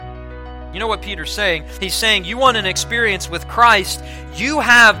You know what Peter's saying? He's saying, you want an experience with Christ, you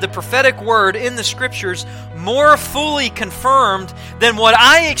have the prophetic word in the Scriptures more fully confirmed than what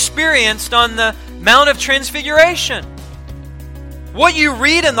I experienced on the Mount of Transfiguration. What you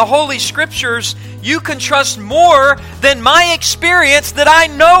read in the Holy Scriptures, you can trust more than my experience that I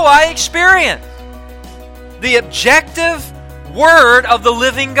know I experienced. The objective Word of the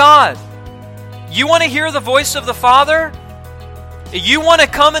living God. You want to hear the voice of the Father? You want to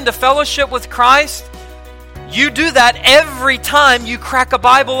come into fellowship with Christ? You do that every time you crack a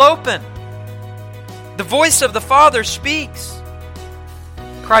Bible open. The voice of the Father speaks.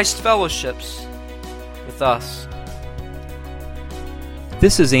 Christ fellowships with us.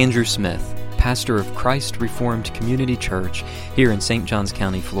 This is Andrew Smith, pastor of Christ Reformed Community Church here in St. Johns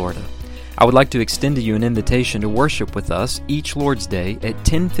County, Florida. I would like to extend to you an invitation to worship with us each Lord's Day at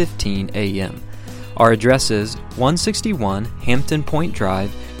 10:15 a.m. Our address is 161 Hampton Point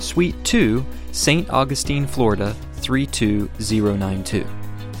Drive, Suite 2, St. Augustine, Florida 32092.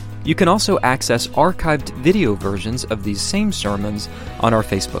 You can also access archived video versions of these same sermons on our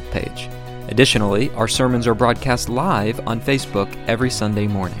Facebook page. Additionally, our sermons are broadcast live on Facebook every Sunday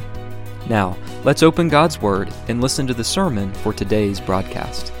morning. Now, let's open God's Word and listen to the sermon for today's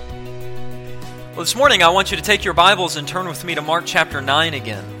broadcast. Well, this morning I want you to take your Bibles and turn with me to Mark chapter 9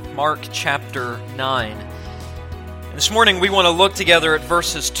 again. Mark chapter 9. And this morning we want to look together at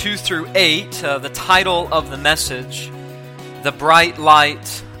verses 2 through 8. The title of the message, The Bright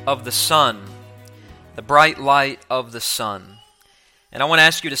Light of the Sun. The Bright Light of the Sun. And I want to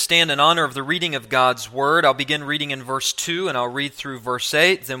ask you to stand in honor of the reading of God's Word. I'll begin reading in verse 2 and I'll read through verse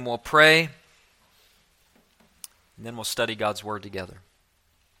 8. Then we'll pray. And then we'll study God's Word together.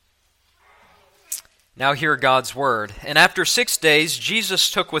 Now hear God's Word. And after 6 days, Jesus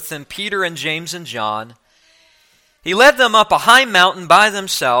took with him Peter and James and John. He led them up a high mountain by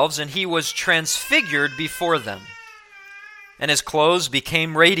themselves, and he was transfigured before them. And his clothes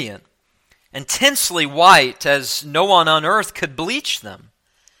became radiant, intensely white, as no one on earth could bleach them.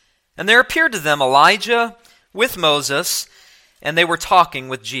 And there appeared to them Elijah with Moses, and they were talking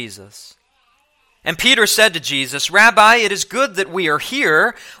with Jesus. And Peter said to Jesus, Rabbi, it is good that we are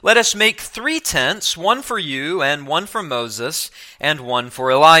here. Let us make 3 tents, one for you, and one for Moses, and one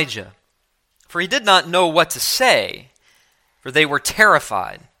for Elijah. For he did not know what to say, for they were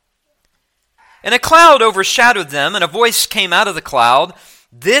terrified. And a cloud overshadowed them, and a voice came out of the cloud,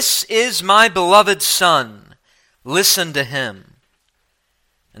 This is my beloved Son. Listen to him.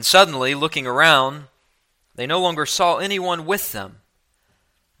 And suddenly, looking around, they no longer saw anyone with them,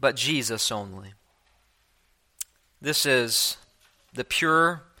 but Jesus only. This is the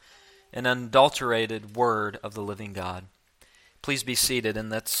pure and unadulterated Word of the living God. Please be seated and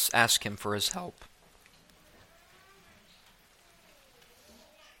let's ask Him for His help.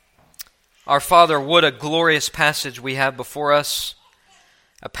 Our Father, what a glorious passage we have before us.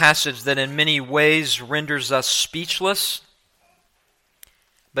 A passage that in many ways renders us speechless.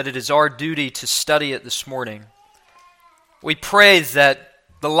 But it is our duty to study it this morning. We pray that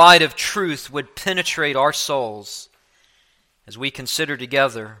the light of truth would penetrate our souls as we consider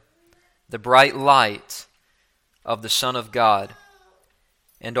together the bright light of the Son of God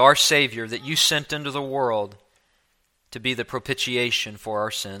and our Savior that you sent into the world to be the propitiation for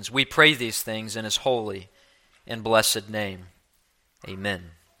our sins. We pray these things in His holy and blessed name.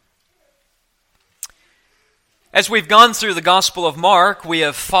 Amen. As we've gone through the Gospel of Mark, we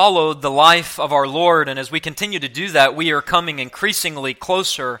have followed the life of our Lord, and as we continue to do that, we are coming increasingly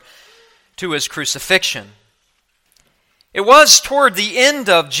closer to His crucifixion. It was toward the end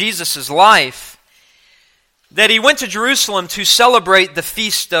of Jesus' life that He went to Jerusalem to celebrate the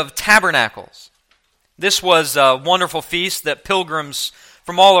Feast of Tabernacles. This was a wonderful feast that pilgrims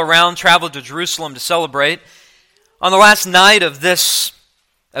from all around traveled to Jerusalem to celebrate. On the last night of this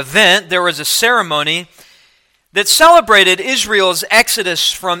event, there was a ceremony that celebrated Israel's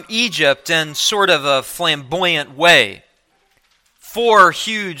exodus from Egypt in sort of a flamboyant way. 4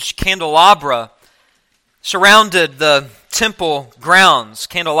 huge candelabra surrounded the temple grounds,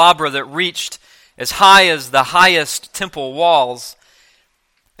 candelabra that reached as high as the highest temple walls.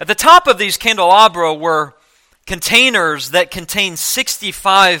 At the top of these candelabra were containers that contained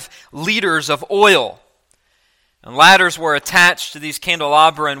 65 liters of oil. And ladders were attached to these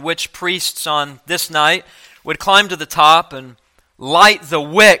candelabra in which priests on this night would climb to the top and light the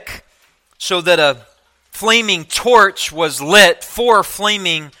wick so that a flaming torch was lit, 4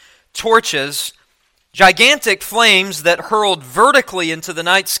 flaming torches, gigantic flames that hurled vertically into the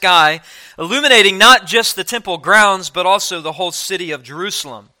night sky, illuminating not just the temple grounds, but also the whole city of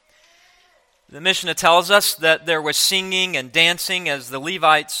Jerusalem. The Mishnah tells us that there was singing and dancing as the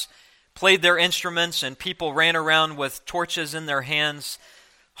Levites played their instruments, and people ran around with torches in their hands.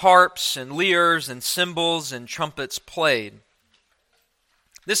 Harps and lyres and cymbals and trumpets played.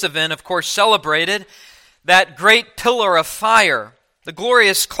 This event, of course, celebrated that great pillar of fire, the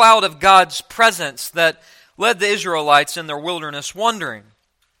glorious cloud of God's presence that led the Israelites in their wilderness wandering.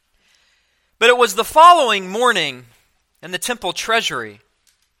 But it was the following morning in the temple treasury.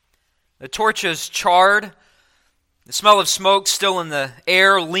 The torches charred, the smell of smoke still in the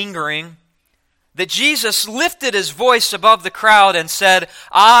air lingering, that Jesus lifted his voice above the crowd and said,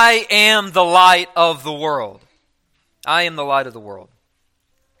 "I am the light of the world. I am the light of the world."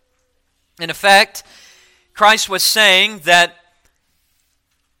 In effect, Christ was saying that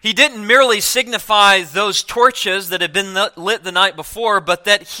he didn't merely signify those torches that had been lit the night before, but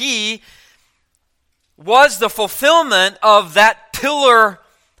that he was the fulfillment of that pillar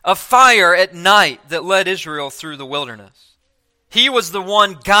of fire at night that led Israel through the wilderness. He was the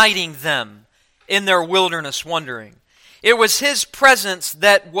one guiding them in their wilderness wandering. It was his presence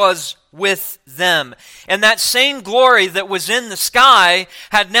that was with them. And that same glory that was in the sky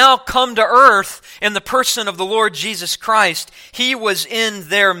had now come to earth in the person of the Lord Jesus Christ. He was in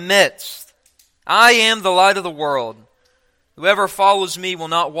their midst. I am the light of the world. Whoever follows me will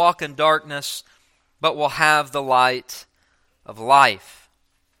not walk in darkness, but will have the light of life.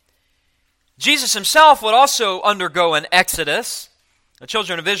 Jesus himself would also undergo an exodus. The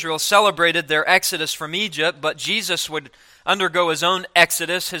children of Israel celebrated their exodus from Egypt, but Jesus would undergo his own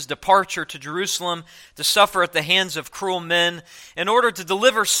exodus, his departure to Jerusalem to suffer at the hands of cruel men in order to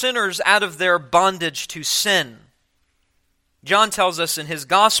deliver sinners out of their bondage to sin. John tells us in his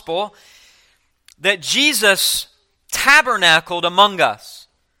gospel that Jesus tabernacled among us.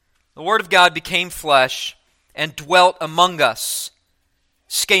 The Word of God became flesh and dwelt among us.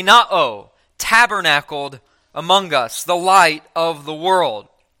 Skenao, tabernacled among us, the light of the world.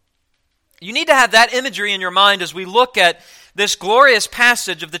 You need to have that imagery in your mind as we look at this glorious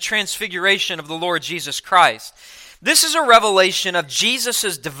passage of the transfiguration of the Lord Jesus Christ. This is a revelation of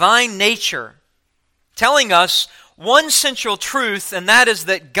Jesus' divine nature, telling us one central truth, and that is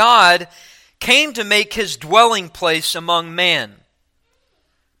that God came to make his dwelling place among man.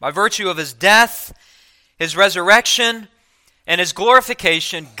 By virtue of his death, his resurrection, and his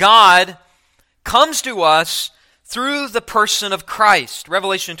glorification, God comes to us through the person of Christ.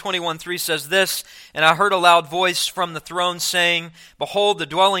 Revelation 21:3 says this, "And I heard a loud voice from the throne saying, Behold, the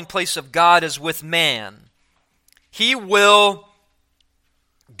dwelling place of God is with man. He will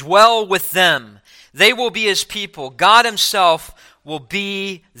dwell with them. They will be his people. God himself will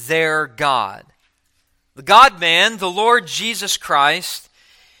be their God." The God-man, the Lord Jesus Christ,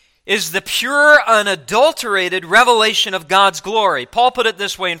 is the pure, unadulterated revelation of God's glory. Paul put it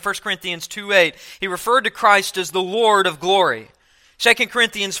this way in 1 Corinthians 2:8. He referred to Christ as the Lord of glory. 2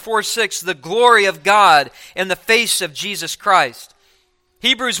 Corinthians 4:6, the glory of God in the face of Jesus Christ.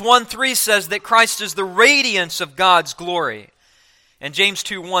 Hebrews 1:3 says that Christ is the radiance of God's glory. And James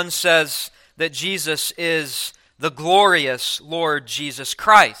 2:1 says that Jesus is the glorious Lord Jesus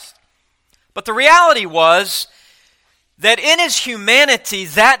Christ. But the reality was that in his humanity,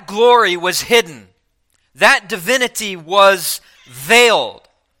 that glory was hidden. That divinity was veiled.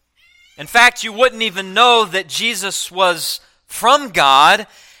 In fact, you wouldn't even know that Jesus was from God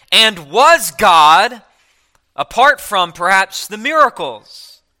and was God apart from perhaps the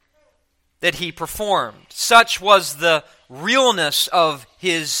miracles that he performed. Such was the realness of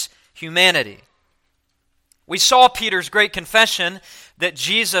his humanity. We saw Peter's great confession that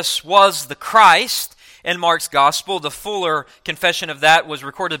Jesus was the Christ in Mark's Gospel. The fuller confession of that was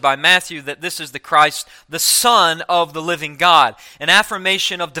recorded by Matthew, that this is the Christ, the Son of the living God. An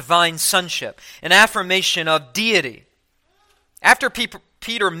affirmation of divine sonship, an affirmation of deity. After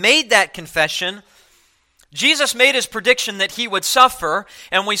Peter made that confession, Jesus made his prediction that he would suffer,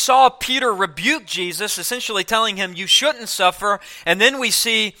 and we saw Peter rebuke Jesus, essentially telling him, "You shouldn't suffer." And then we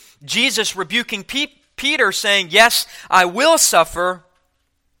see Jesus rebuking Peter, saying, "Yes, I will suffer,"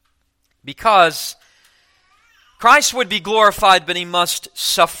 because Christ would be glorified, but he must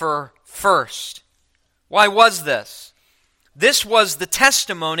suffer first. Why was this? This was the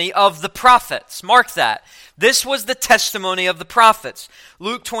testimony of the prophets. Mark that. This was the testimony of the prophets.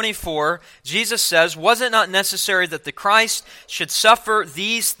 Luke 24, Jesus says, "Was it not necessary that the Christ should suffer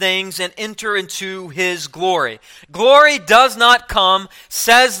these things and enter into his glory?" Glory does not come,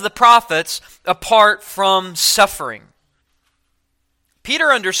 says the prophets, apart from suffering.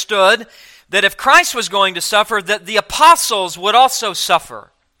 Peter understood that if Christ was going to suffer, that the apostles would also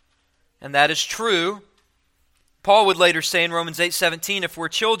suffer. And that is true. Paul would later say in Romans 8:17, if we're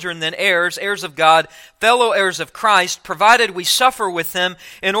children, then heirs, heirs of God, fellow heirs of Christ, provided we suffer with him,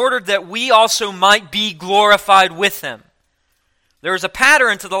 in order that we also might be glorified with him. There is a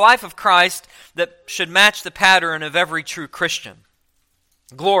pattern to the life of Christ that should match the pattern of every true Christian.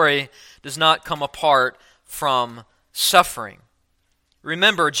 Glory does not come apart from suffering.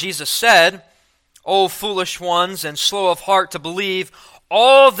 Remember, Jesus said, O foolish ones and slow of heart to believe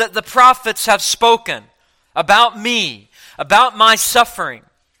all that the prophets have spoken about me, about my suffering,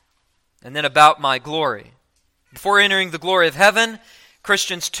 and then about my glory. Before entering the glory of heaven,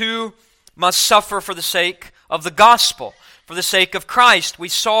 Christians too must suffer for the sake of the gospel, for the sake of Christ. We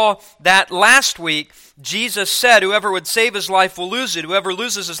saw that last week. Jesus said, whoever would save his life will lose it. Whoever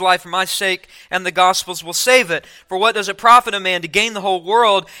loses his life for my sake and the gospel's will save it. For what does it profit a man to gain the whole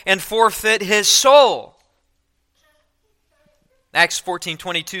world and forfeit his soul? Acts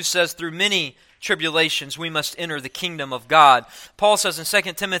 14:22 says, through many tribulations we must enter the kingdom of God. Paul says in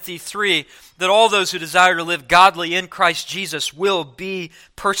 2 Timothy 3 that all those who desire to live godly in Christ Jesus will be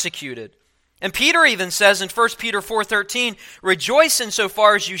persecuted. And Peter even says in 1 Peter 4:13, rejoice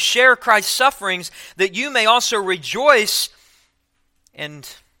insofar as you share Christ's sufferings, that you may also rejoice and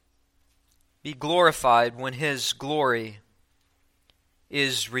be glorified when his glory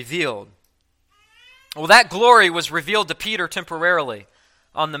is revealed. Well, that glory was revealed to Peter temporarily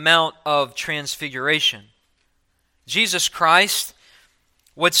on the Mount of Transfiguration. Jesus Christ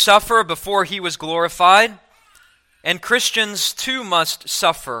would suffer before he was glorified, and Christians too must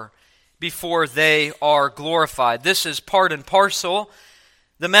suffer before they are glorified. This is part and parcel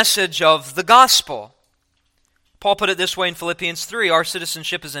the message of the gospel. Paul put it this way in Philippians 3, our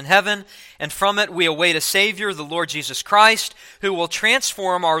citizenship is in heaven, and from it we await a Savior, the Lord Jesus Christ, who will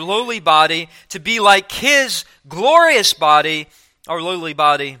transform our lowly body to be like his glorious body, our lowly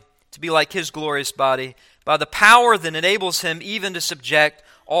body to be like his glorious body, by the power that enables him even to subject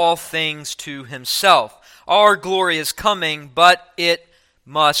all things to himself. Our glory is coming, but it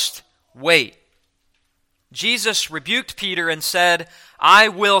must wait. Jesus rebuked Peter and said, I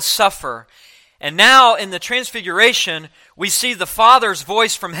will suffer. And now in the Transfiguration, we see the Father's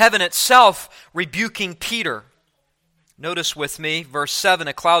voice from heaven itself rebuking Peter. Notice with me, verse 7,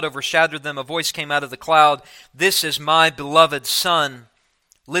 a cloud overshadowed them, a voice came out of the cloud, this is my beloved Son,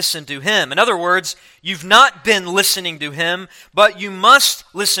 listen to him. In other words, you've not been listening to him, but you must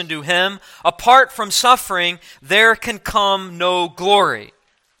listen to him. Apart from suffering, there can come no glory.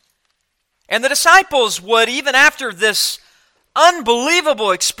 And the disciples would, even after this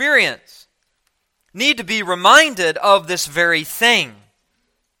unbelievable experience, need to be reminded of this very thing.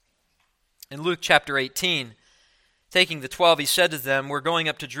 In Luke chapter 18, taking the 12, he said to them, we're going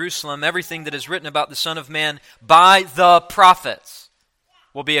up to Jerusalem. Everything that is written about the Son of Man by the prophets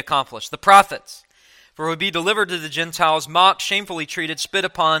will be accomplished. The prophets. For he will be delivered to the Gentiles, mocked, shamefully treated, spit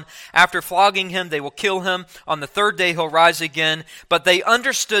upon. After flogging him, they will kill him. On the third day he'll rise again. But they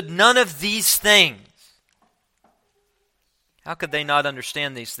understood none of these things. How could they not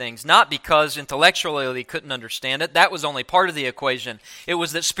understand these things? Not because intellectually they couldn't understand it. That was only part of the equation. It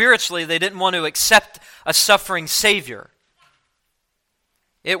was that spiritually they didn't want to accept a suffering Savior.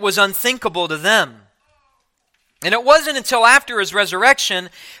 It was unthinkable to them. And it wasn't until after his resurrection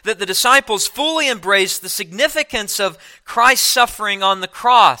that the disciples fully embraced the significance of Christ's suffering on the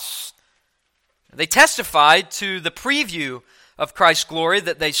cross. They testified to the preview of Christ's glory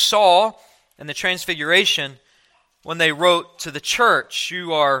that they saw in the Transfiguration when they wrote to the church.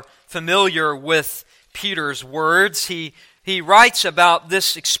 You are familiar with Peter's words. He writes about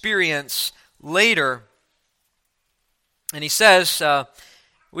this experience later. And he says,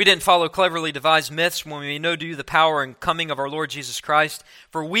 we didn't follow cleverly devised myths when we know due the power and coming of our Lord Jesus Christ,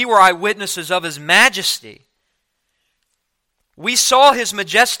 for we were eyewitnesses of his majesty. We saw his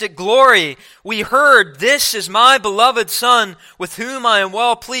majestic glory. We heard, this is my beloved Son, with whom I am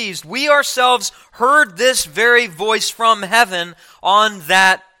well pleased. We ourselves heard this very voice from heaven on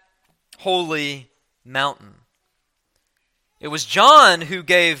that holy mountain. It was John who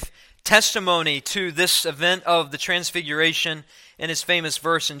gave testimony to this event of the Transfiguration in his famous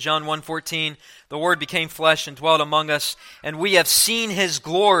verse in John 1:14, the Word became flesh and dwelt among us, and we have seen his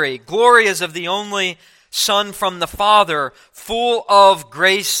glory. Glory is of the only Son from the Father, full of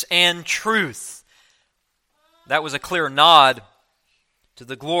grace and truth. That was a clear nod to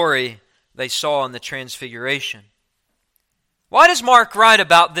the glory they saw in the Transfiguration. Why does Mark write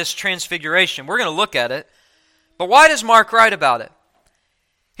about this Transfiguration? We're going to look at it. But why does Mark write about it?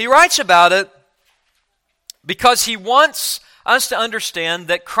 He writes about it because he wants us to understand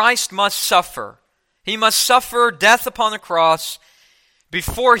that Christ must suffer. He must suffer death upon the cross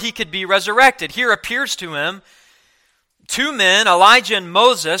before he could be resurrected. Here appears to him two men, Elijah and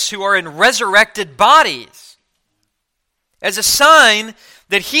Moses, who are in resurrected bodies, as a sign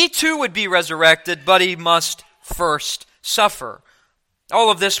that he too would be resurrected, but he must first suffer. All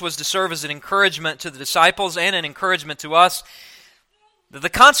of this was to serve as an encouragement to the disciples and an encouragement to us that the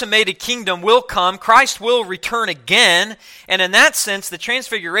consummated kingdom will come, Christ will return again, and in that sense, the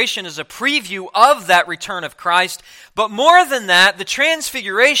Transfiguration is a preview of that return of Christ. But more than that, the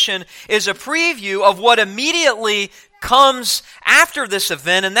Transfiguration is a preview of what immediately comes after this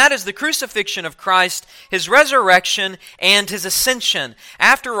event, and that is the crucifixion of Christ, His resurrection, and His ascension.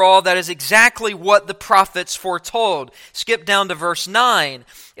 After all, that is exactly what the prophets foretold. Skip down to verse 9.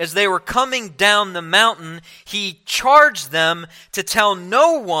 As they were coming down the mountain, He charged them to tell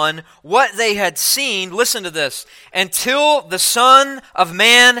no one what they had seen, listen to this, until the Son of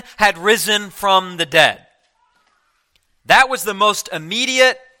Man had risen from the dead. That was the most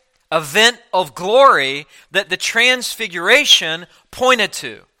immediate event of glory that the Transfiguration pointed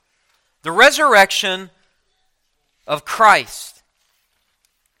to. The resurrection of Christ.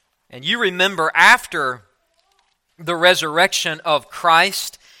 And you remember after the resurrection of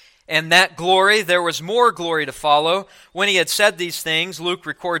Christ and that glory, there was more glory to follow. When He had said these things, Luke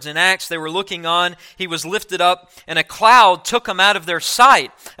records in Acts, they were looking on, He was lifted up, and a cloud took Him out of their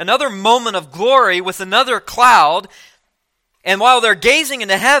sight. Another moment of glory with another cloud. And while they're gazing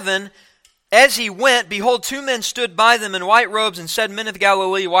into heaven, as He went, behold, two men stood by them in white robes and said, Men of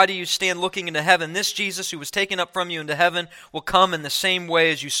Galilee, why do you stand looking into heaven? This Jesus who was taken up from you into heaven will come in the same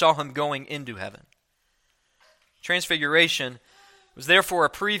way as you saw Him going into heaven. Transfiguration was therefore a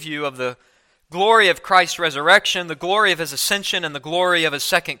preview of the glory of Christ's resurrection, the glory of His ascension, and the glory of His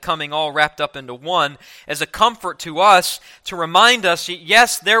second coming, all wrapped up into one, as a comfort to us, to remind us,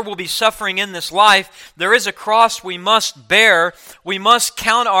 yes, there will be suffering in this life. There is a cross we must bear. We must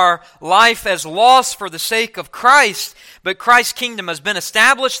count our life as loss for the sake of Christ. But Christ's kingdom has been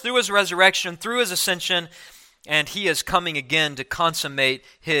established through His resurrection, through His ascension, and He is coming again to consummate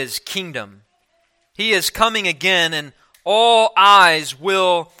His kingdom. He is coming again, and all eyes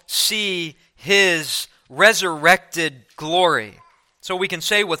will see His resurrected glory. So we can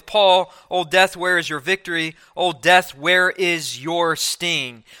say with Paul, O death, where is your victory? O death, where is your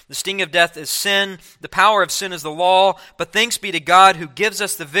sting? The sting of death is sin. The power of sin is the law. But thanks be to God who gives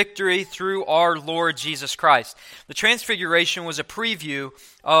us the victory through our Lord Jesus Christ. The Transfiguration was a preview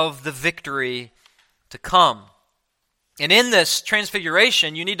of the victory to come. And in this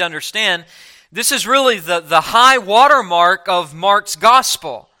Transfiguration, you need to understand, this is really the high watermark of Mark's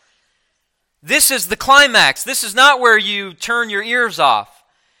gospel. This is the climax. This is not where you turn your ears off.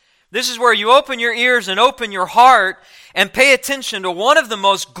 This is where you open your ears and open your heart and pay attention to one of the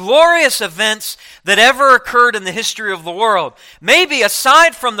most glorious events that ever occurred in the history of the world. Maybe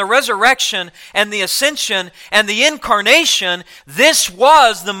aside from the resurrection and the ascension and the incarnation, this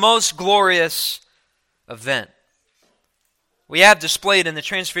was the most glorious event. We have displayed in the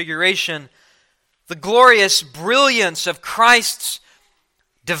Transfiguration the glorious brilliance of Christ's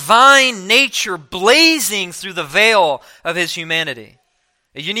divine nature blazing through the veil of His humanity.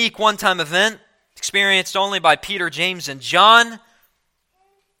 A unique one-time event experienced only by Peter, James, and John.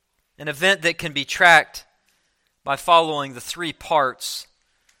 An event that can be tracked by following the three parts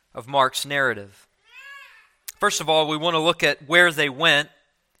of Mark's narrative. First of all, we want to look at where they went.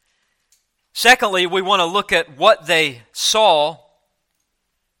 Secondly, we want to look at what they saw.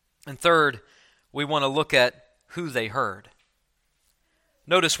 And third, we want to look at who they heard.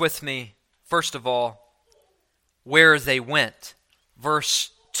 Notice with me, first of all, where they went.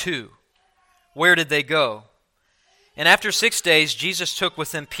 Verse 2. Where did they go? And after 6 days, Jesus took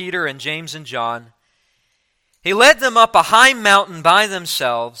with Him Peter and James and John. He led them up a high mountain by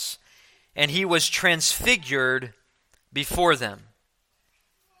themselves, and He was transfigured before them.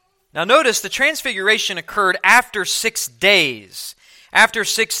 Now notice the transfiguration occurred after 6 days. After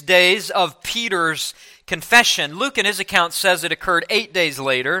 6 days of Peter's confession. Luke in his account says it occurred 8 days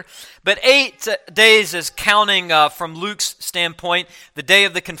later, but 8 days is counting from Luke's standpoint the day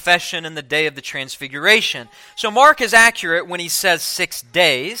of the confession and the day of the transfiguration. So Mark is accurate when he says 6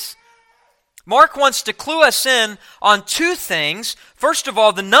 days. Mark wants to clue us in on two things. First of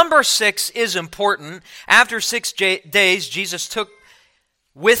all, the number 6 is important. After 6 days, Jesus took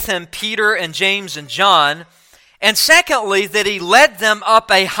with Him Peter and James and John. And secondly, that He led them up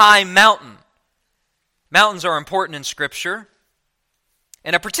a high mountain. Mountains are important in Scripture.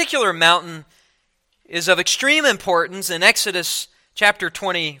 And a particular mountain is of extreme importance. In Exodus chapter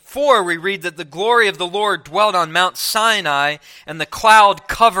 24, we read that the glory of the Lord dwelt on Mount Sinai, and the cloud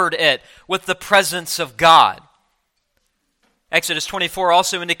covered it with the presence of God. Exodus 24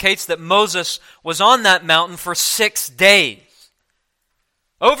 also indicates that Moses was on that mountain for 6 days,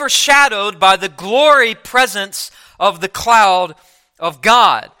 overshadowed by the glory presence of the cloud of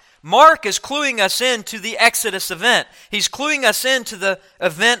God. Mark is cluing us into the Exodus event. He's cluing us into the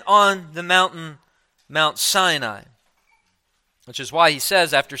event on the mountain, Mount Sinai. Which is why he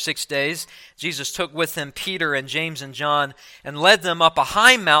says after 6 days, Jesus took with him Peter and James and John and led them up a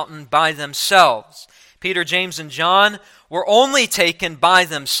high mountain by themselves. Peter, James, and John were only taken by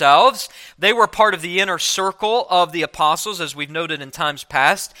themselves. They were part of the inner circle of the apostles, as we've noted in times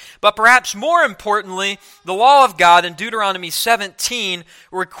past. But perhaps more importantly, the law of God in Deuteronomy 17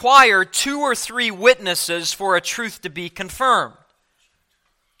 required 2 or 3 witnesses for a truth to be confirmed.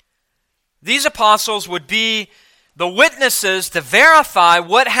 These apostles would be the witnesses to verify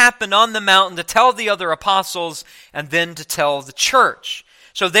what happened on the mountain, to tell the other apostles, and then to tell the church.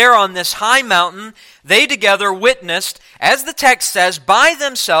 So there on this high mountain, they together witnessed, as the text says, by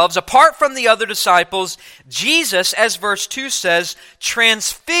themselves, apart from the other disciples, Jesus, as verse 2 says,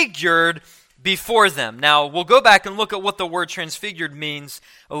 transfigured before them. Now, we'll go back and look at what the word transfigured means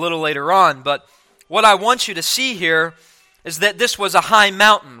a little later on, but what I want you to see here is that this was a high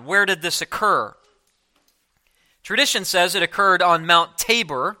mountain. Where did this occur? Tradition says it occurred on Mount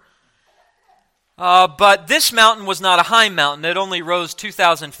Tabor, but this mountain was not a high mountain. It only rose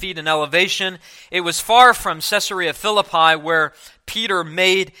 2,000 feet in elevation. It was far from Caesarea Philippi, where Peter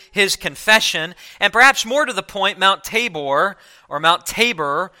made his confession. And perhaps more to the point, Mount Tabor, or Mount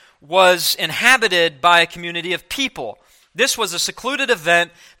Tabor, was inhabited by a community of people. This was a secluded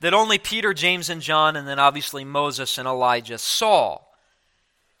event that only Peter, James, and John, and then obviously Moses and Elijah saw.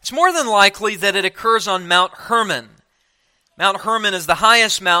 It's more than likely that it occurs on Mount Hermon. Mount Hermon is the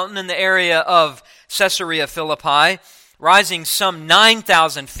highest mountain in the area of Caesarea Philippi, rising some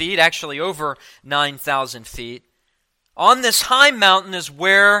 9,000 feet, actually over 9,000 feet. On this high mountain is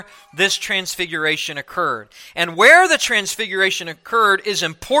where this transfiguration occurred. And where the transfiguration occurred is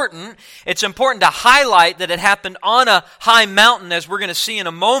important. It's important to highlight that it happened on a high mountain, as we're going to see in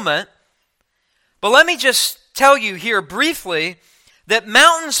a moment. But let me just tell you here briefly that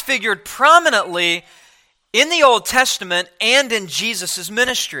mountains figured prominently in the Old Testament and in Jesus'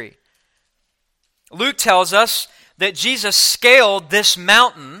 ministry. Luke tells us that Jesus scaled this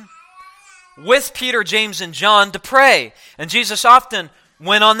mountain with Peter, James, and John to pray. And Jesus often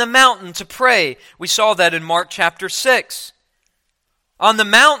went on the mountain to pray. We saw that in Mark chapter 6. On the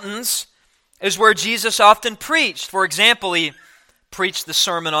mountains is where Jesus often preached. For example, he preached the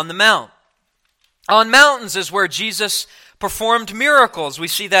Sermon on the Mount. On mountains is where Jesus performed miracles. We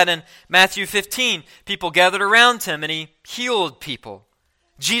see that in Matthew 15. People gathered around him and he healed people.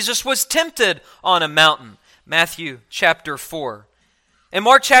 Jesus was tempted on a mountain. Matthew chapter 4. In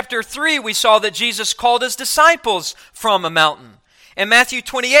Mark chapter 3, we saw that Jesus called his disciples from a mountain. In Matthew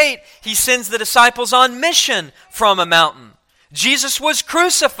 28, he sends the disciples on mission from a mountain. Jesus was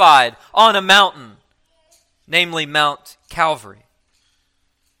crucified on a mountain, namely Mount Calvary.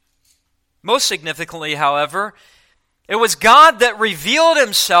 Most significantly, however, it was God that revealed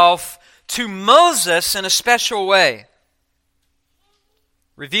himself to Moses in a special way.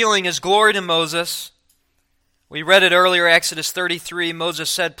 Revealing his glory to Moses, we read it earlier, Exodus 33, Moses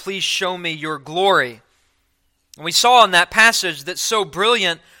said, "Please show me your glory." And we saw in that passage that so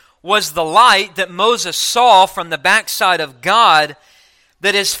brilliant was the light that Moses saw from the backside of God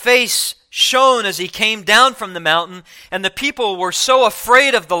that his face shone as he came down from the mountain, and the people were so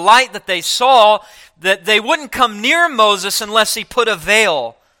afraid of the light that they saw that they wouldn't come near Moses unless he put a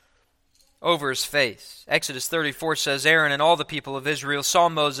veil over his face. Exodus 34 says, Aaron and all the people of Israel saw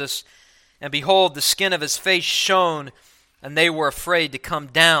Moses, and behold, the skin of his face shone, and they were afraid to come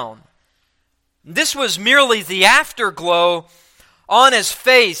down. This was merely the afterglow on his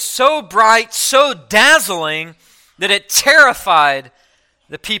face, so bright, so dazzling, that it terrified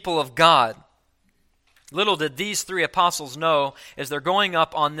the people of God. Little did these 3 apostles know, as they're going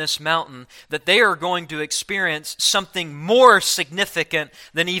up on this mountain, that they are going to experience something more significant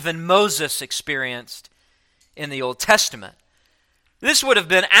than even Moses experienced in the Old Testament. This would have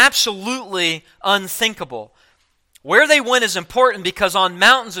been absolutely unthinkable. Where they went is important because on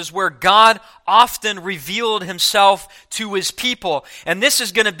mountains is where God often revealed himself to his people. And this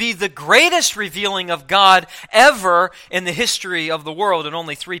is going to be the greatest revealing of God ever in the history of the world. And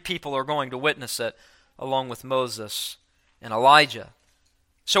only 3 people are going to witness it, along with Moses and Elijah.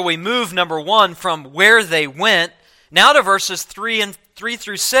 So we move, number 1, from where they went, now to verses 3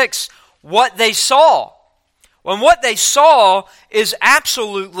 through 6, what they saw. And what they saw is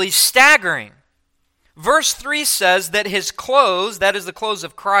absolutely staggering. Verse 3 says that his clothes, that is the clothes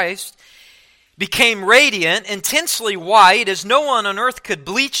of Christ, became radiant, intensely white, as no one on earth could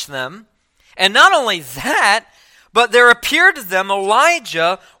bleach them. And not only that, but there appeared to them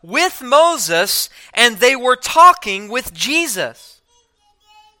Elijah with Moses, and they were talking with Jesus.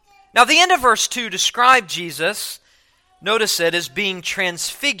 Now, the end of verse 2 described Jesus, notice it, as being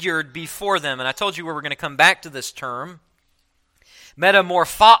transfigured before them. And I told you we were going to come back to this term.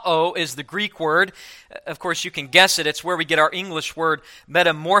 Metamorphao is the Greek word. Of course, you can guess it. It's where we get our English word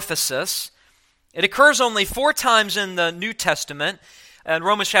metamorphosis. It occurs only 4 times in the New Testament. In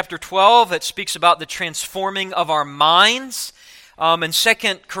Romans chapter 12, it speaks about the transforming of our minds. In 2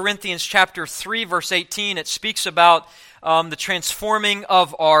 Corinthians chapter 3, verse 18, it speaks about the transforming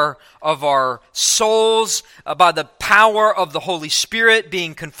of our souls by the power of the Holy Spirit,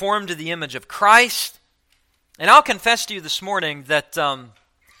 being conformed to the image of Christ. And I'll confess to you this morning that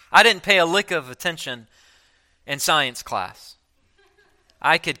I didn't pay a lick of attention in science class.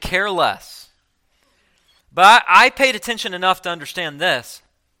 I could care less. But I paid attention enough to understand this,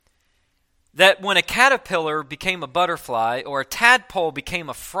 that when a caterpillar became a butterfly or a tadpole became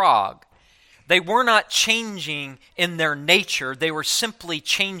a frog, they were not changing in their nature, they were simply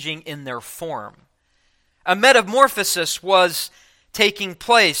changing in their form. A metamorphosis was taking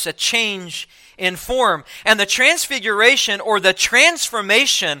place, a change in form. And the transfiguration or the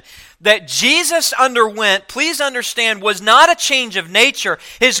transformation that Jesus underwent, please understand, was not a change of nature.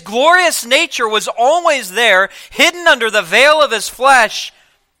 His glorious nature was always there, hidden under the veil of his flesh.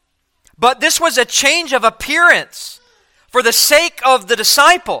 But this was a change of appearance for the sake of the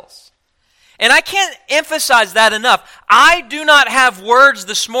disciples. And I can't emphasize that enough. I do not have words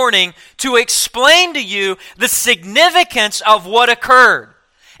this morning to explain to you the significance of what occurred.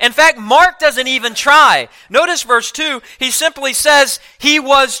 In fact, Mark doesn't even try. Notice verse 2, he simply says he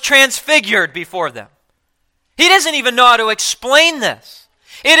was transfigured before them. He doesn't even know how to explain this.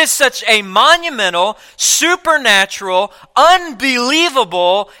 It is such a monumental, supernatural,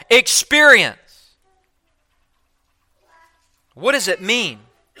 unbelievable experience. What does it mean?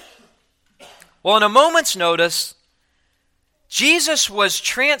 Well, in a moment's notice, Jesus was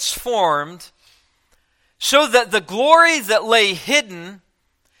transformed so that the glory that lay hidden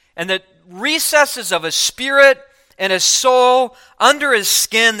and the recesses of his spirit and his soul under his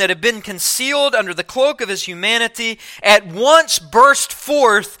skin that had been concealed under the cloak of his humanity at once burst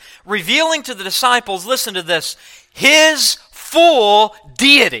forth, revealing to the disciples, listen to this, his full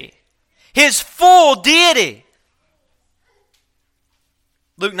deity. His full deity.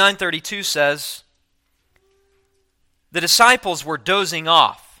 Luke 9:32 says, the disciples were dozing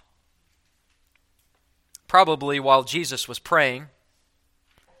off, probably while Jesus was praying.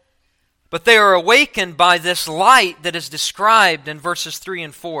 But they are awakened by this light that is described in verses 3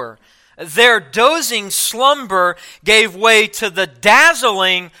 and 4. Their dozing slumber gave way to the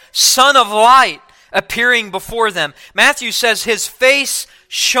dazzling Son of Light appearing before them. Matthew says his face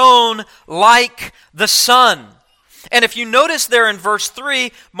shone like the sun. And if you notice there in verse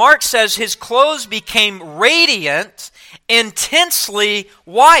 3, Mark says his clothes became radiant, intensely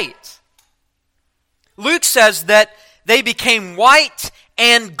white. Luke says that they became white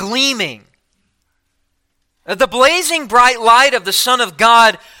and gleaming. The blazing bright light of the Son of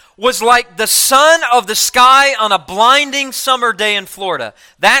God was like the sun of the sky on a blinding summer day in Florida.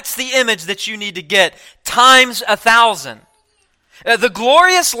 That's the image that you need to get, times 1,000. The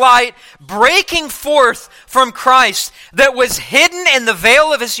glorious light breaking forth from Christ that was hidden in the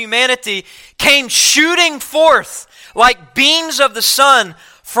veil of his humanity came shooting forth like beams of the sun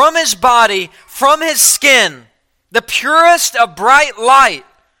from his body, from his skin, the purest of bright light,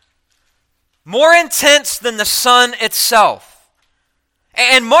 more intense than the sun itself.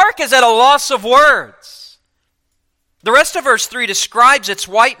 And Mark is at a loss of words. The rest of verse 3 describes its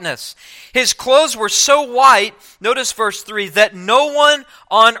whiteness. His clothes were so white, notice verse 3, that no one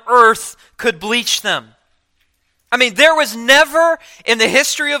on earth could bleach them. I mean, there was never in the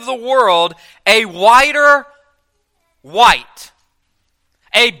history of the world a whiter white,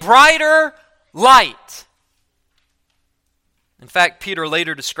 a brighter light. In fact, Peter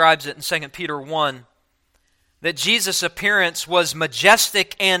later describes it in 2 Peter 1, that Jesus' appearance was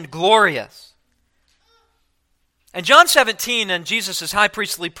majestic and glorious. In John 17, in Jesus' high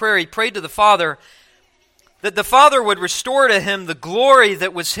priestly prayer, he prayed to the Father that the Father would restore to him the glory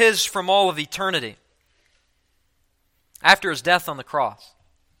that was his from all of eternity after his death on the cross.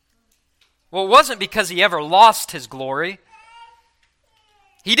 Well, it wasn't because he ever lost his glory.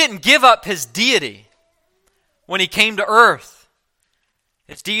 He didn't give up his deity when he came to earth.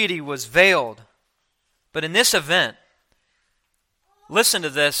 His deity was veiled. But in this event, listen to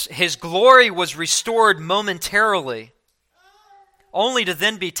this, his glory was restored momentarily only to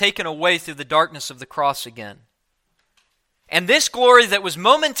then be taken away through the darkness of the cross again. And this glory that was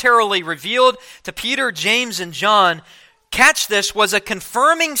momentarily revealed to Peter, James, and John, catch this, was a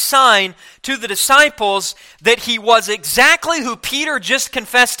confirming sign to the disciples that he was exactly who Peter just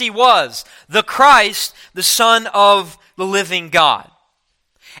confessed he was, the Christ, the Son of the living God.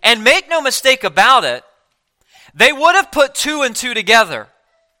 And make no mistake about it, they would have put two and two together.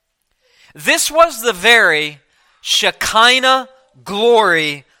 This was the very Shekinah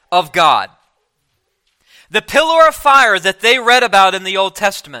glory of God. The pillar of fire that they read about in the Old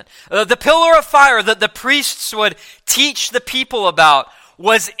Testament, the pillar of fire that the priests would teach the people about,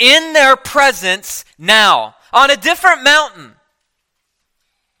 was in their presence now. On a different mountain,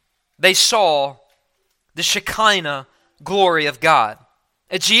 they saw the Shekinah glory of God.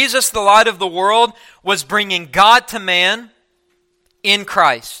 Jesus, the light of the world, was bringing God to man in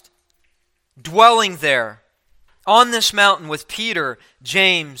Christ, dwelling there on this mountain with Peter,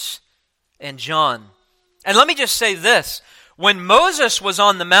 James, and John. And let me just say this. When Moses was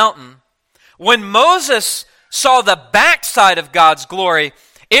on the mountain, when Moses saw the backside of God's glory,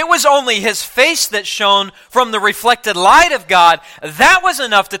 it was only his face that shone from the reflected light of God. That was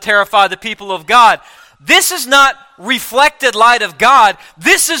enough to terrify the people of God. This is not reflected light of God.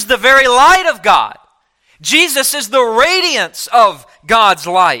 This is the very light of God. Jesus is the radiance of God's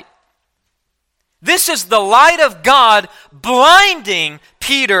light. This is the light of God blinding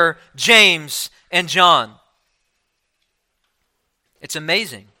Peter, James, and John. It's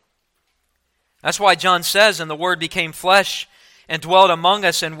amazing. That's why John says, and the Word became flesh and dwelt among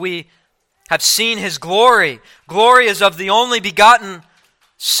us, and we have seen His glory. Glory is of the only begotten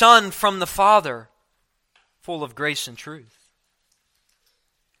Son from the Father, full of grace and truth.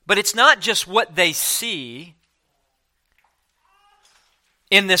 But it's not just what they see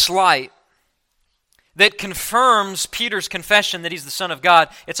in this light that confirms Peter's confession that he's the Son of God.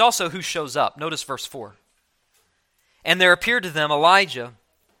 It's also who shows up. Notice verse 4. And there appeared to them Elijah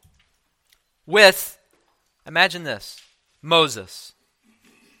with, imagine this, Moses.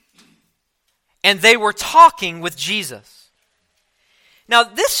 And they were talking with Jesus. Now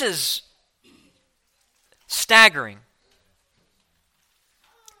this is staggering.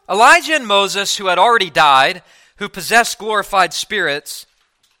 Elijah and Moses, who had already died, who possessed glorified spirits,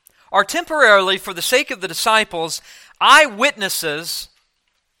 are temporarily, for the sake of the disciples, eyewitnesses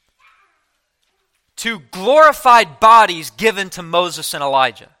to glorified bodies given to Moses and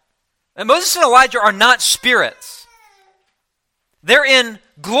Elijah. And Moses and Elijah are not spirits. They're in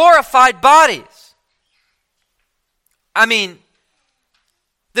glorified bodies. I mean,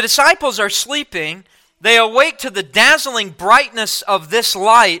 the disciples are sleeping. They awake to the dazzling brightness of this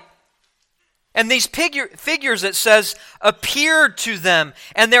light. And these figures, it says, appeared to them,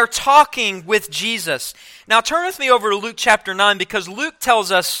 and they're talking with Jesus. Now turn with me over to Luke chapter 9, because Luke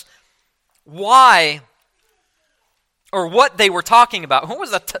tells us why, or what they were talking about. What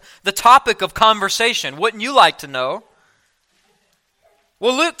was the topic of conversation? Wouldn't you like to know?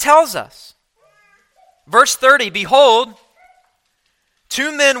 Well, Luke tells us. Verse 30, behold,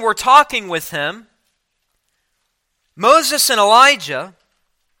 two men were talking with him, Moses and Elijah.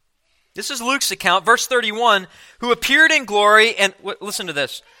 This is Luke's account, verse 31, who appeared in glory and, listen to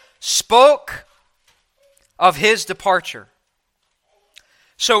this, spoke of his departure.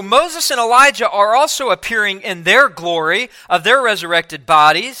 So Moses and Elijah are also appearing in their glory of their resurrected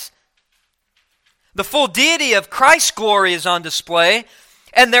bodies. The full deity of Christ's glory is on display,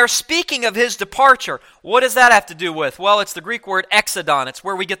 and they're speaking of his departure. What does that have to do with? Well, it's the Greek word exodon. It's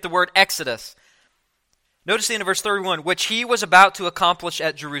where we get the word Exodus. Notice the end of verse 31, which he was about to accomplish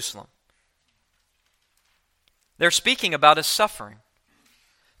at Jerusalem. They're speaking about his suffering.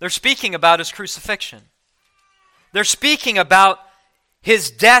 They're speaking about his crucifixion. They're speaking about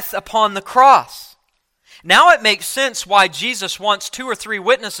his death upon the cross. Now it makes sense why Jesus wants 2 or 3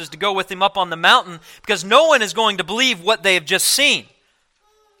 witnesses to go with him up on the mountain, because no one is going to believe what they have just seen.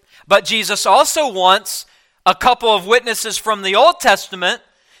 But Jesus also wants a couple of witnesses from the Old Testament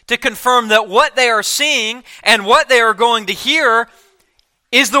to confirm that what they are seeing and what they are going to hear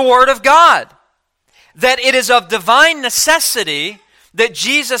is the Word of God. That it is of divine necessity that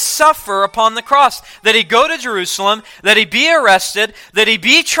Jesus suffer upon the cross, that he go to Jerusalem, that he be arrested, that he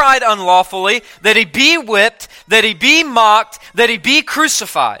be tried unlawfully, that he be whipped, that he be mocked, that he be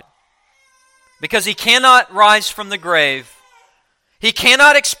crucified. Because he cannot rise from the grave. He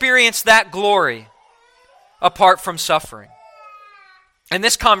cannot experience that glory apart from suffering. And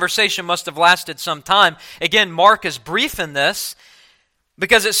this conversation must have lasted some time. Again, Mark is brief in this,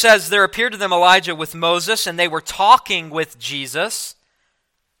 because it says, there appeared to them Elijah with Moses, and they were talking with Jesus.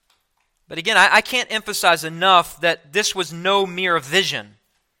 But again, I can't emphasize enough that this was no mere vision.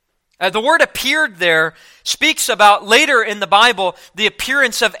 The word appeared there speaks about later in the Bible the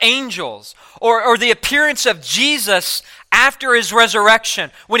appearance of angels or the appearance of Jesus after his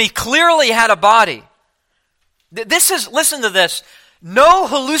resurrection when he clearly had a body. This is, listen to this, no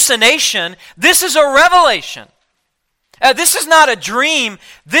hallucination. This is a revelation. This is not a dream.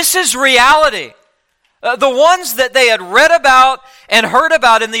 This is reality. The ones that they had read about and heard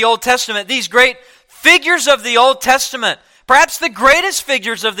about in the Old Testament, these great figures of the Old Testament, perhaps the greatest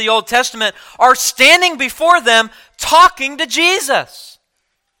figures of the Old Testament, are standing before them talking to Jesus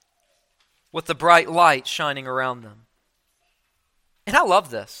with the bright light shining around them. And I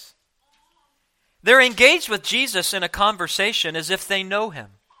love this. They're engaged with Jesus in a conversation as if they know him.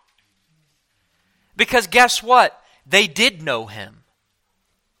 Because guess what? They did know him.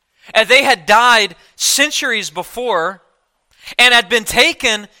 And they had died centuries before and had been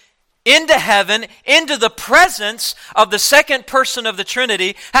taken into heaven, into the presence of the second person of the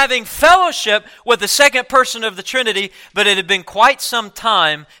Trinity, having fellowship with the second person of the Trinity, but it had been quite some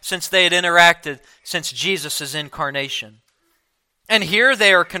time since they had interacted, since Jesus' incarnation. And here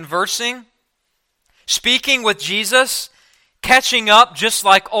they are conversing, speaking with Jesus, catching up just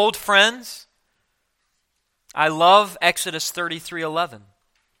like old friends. I love Exodus 33:11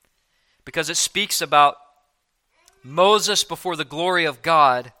 because it speaks about Moses before the glory of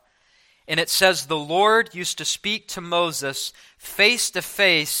God. And it says, the Lord used to speak to Moses face to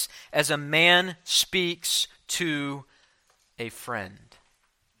face as a man speaks to a friend.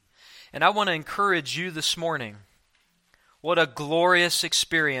 And I want to encourage you this morning, what a glorious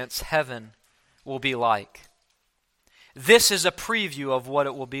experience heaven will be like. This is a preview of what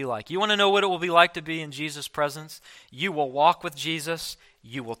it will be like. You want to know what it will be like to be in Jesus' presence? You will walk with Jesus.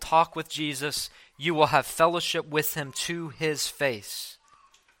 You will talk with Jesus. You will have fellowship with him to his face.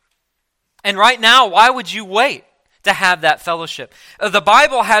 And right now, why would you wait to have that fellowship? The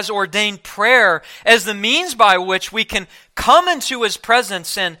Bible has ordained prayer as the means by which we can come into his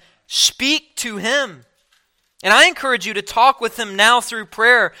presence and speak to him. And I encourage you to talk with him now through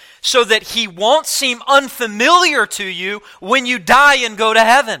prayer so that he won't seem unfamiliar to you when you die and go to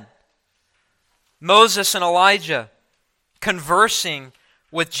heaven. Moses and Elijah conversing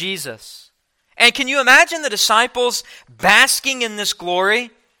with Jesus. And can you imagine the disciples basking in this glory?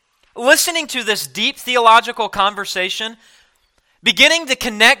 Listening to this deep theological conversation, beginning to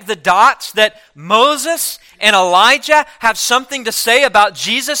connect the dots that Moses and Elijah have something to say about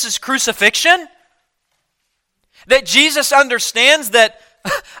Jesus' crucifixion? That Jesus understands that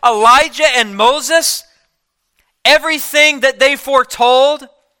Elijah and Moses, everything that they foretold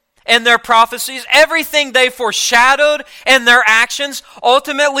in their prophecies, everything they foreshadowed in their actions,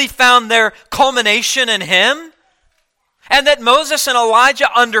 ultimately found their culmination in him? And that Moses and Elijah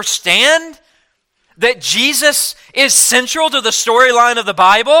understand that Jesus is central to the storyline of the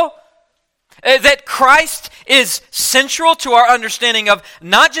Bible? That Christ is central to our understanding of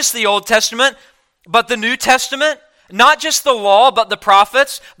not just the Old Testament, but the New Testament? Not just the law, but the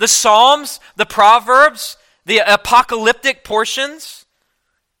prophets, the Psalms, the Proverbs, the apocalyptic portions?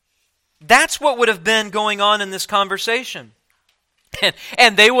 That's what would have been going on in this conversation.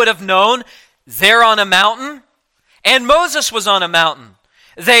 And they would have known they're on a mountain, and Moses was on a mountain.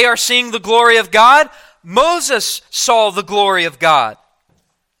 They are seeing the glory of God. Moses saw the glory of God.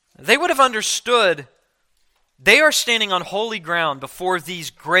 They would have understood they are standing on holy ground before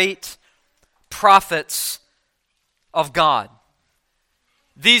these great prophets of God.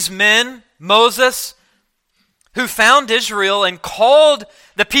 These men, Moses, who found Israel and called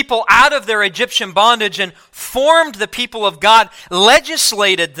the people out of their Egyptian bondage and formed the people of God,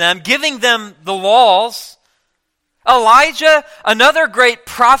 legislated them, giving them the laws. Elijah, another great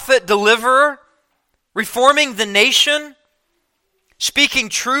prophet deliverer, reforming the nation, speaking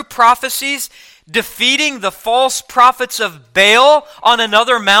true prophecies, defeating the false prophets of Baal on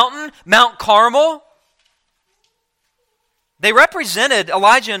another mountain, Mount Carmel. They represented,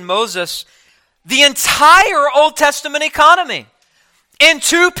 Elijah and Moses, the entire Old Testament economy. In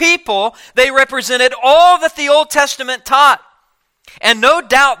two people, they represented all that the Old Testament taught. And no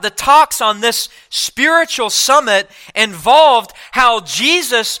doubt the talks on this spiritual summit involved how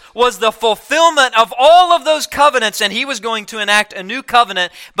Jesus was the fulfillment of all of those covenants, and he was going to enact a new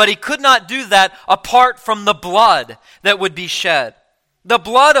covenant, but he could not do that apart from the blood that would be shed. The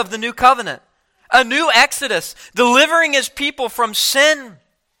blood of the new covenant. A new exodus, delivering his people from sin.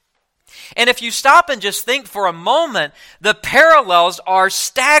 And if you stop and just think for a moment, the parallels are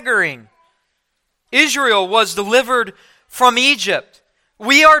staggering. Israel was delivered from Egypt.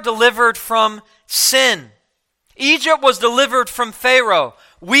 We are delivered from sin. Egypt was delivered from Pharaoh.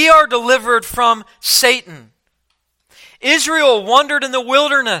 we are delivered from Satan. Israel wandered in the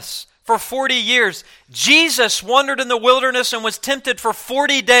wilderness for 40 years. Jesus wandered in the wilderness and was tempted for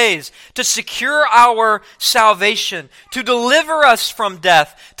 40 days to secure our salvation, to deliver us from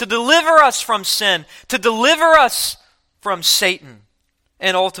death, to deliver us from sin, to deliver us from Satan,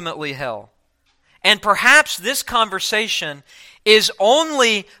 and ultimately hell. And perhaps this conversation is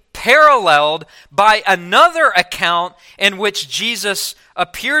only paralleled by another account in which Jesus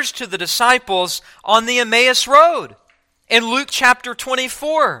appears to the disciples on the Emmaus Road in Luke chapter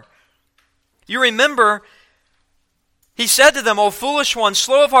 24. You remember, he said to them, O foolish ones,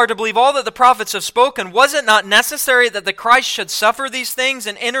 slow of heart to believe all that the prophets have spoken. Was it not necessary that the Christ should suffer these things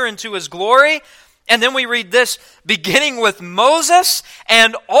and enter into his glory? And then we read this, beginning with Moses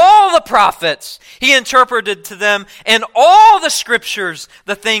and all the prophets, he interpreted to them in all the scriptures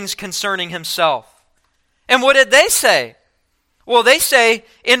the things concerning himself. And what did they say? Well, they say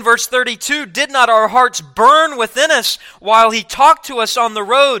in verse 32, did not our hearts burn within us while he talked to us on the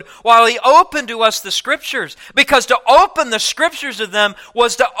road, while he opened to us the scriptures? Because to open the scriptures to them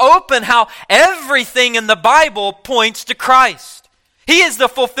was to open how everything in the Bible points to Christ. He is the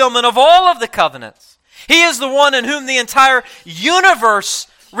fulfillment of all of the covenants. He is the one in whom the entire universe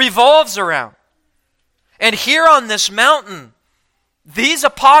revolves around. And here on this mountain, these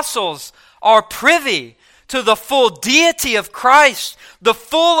apostles are privy to the full deity of Christ, the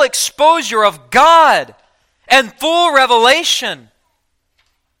full exposure of God, and full revelation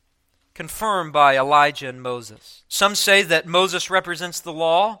confirmed by Elijah and Moses. Some say that Moses represents the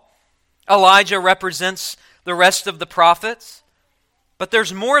law, Elijah represents the rest of the prophets, but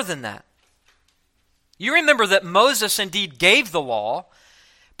there's more than that. You remember that Moses indeed gave the law,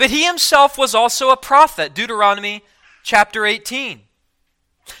 but he himself was also a prophet, Deuteronomy chapter 18.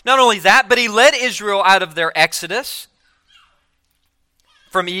 Not only that, but he led Israel out of their exodus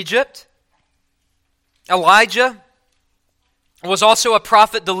from Egypt. Elijah was also a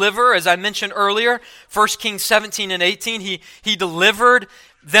prophet deliverer, as I mentioned earlier, 1 Kings 17 and 18. He delivered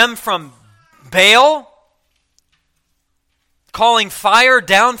them from Baal, calling fire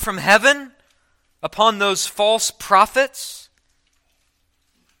down from heaven upon those false prophets.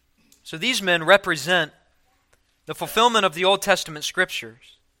 So these men represent the fulfillment of the Old Testament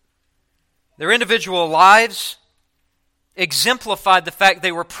scriptures. Their individual lives exemplified the fact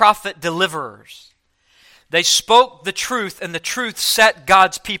they were prophet deliverers. They spoke the truth, and the truth set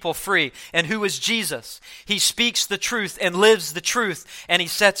God's people free. And who is Jesus? He speaks the truth and lives the truth, and he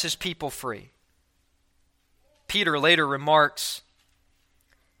sets his people free. Peter later remarks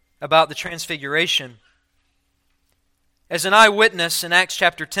about the transfiguration. As an eyewitness in Acts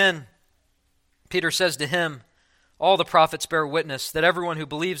chapter 10, Peter says to him, all the prophets bear witness that everyone who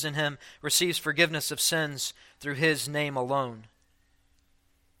believes in him receives forgiveness of sins through his name alone.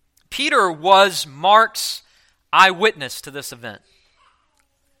 Peter was Mark's eyewitness to this event.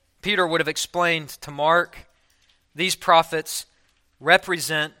 Peter would have explained to Mark, these prophets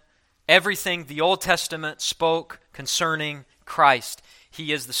represent everything the Old Testament spoke concerning Christ.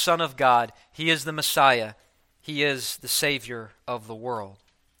 He is the Son of God. He is the Messiah. He is the Savior of the world.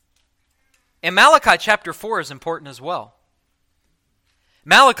 And Malachi chapter 4 is important as well.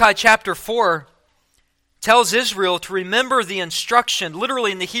 Malachi chapter 4 tells Israel to remember the instruction,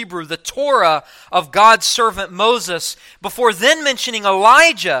 literally in the Hebrew, the Torah of God's servant Moses, before then mentioning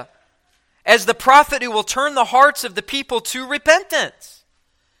Elijah as the prophet who will turn the hearts of the people to repentance.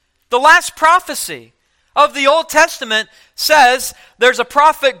 The last prophecy of the Old Testament says there's a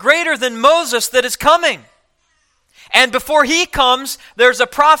prophet greater than Moses that is coming. And before he comes, there's a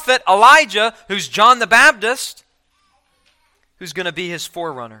prophet, Elijah, who's John the Baptist, who's going to be his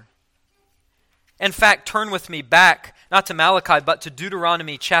forerunner. In fact, turn with me back, not to Malachi, but to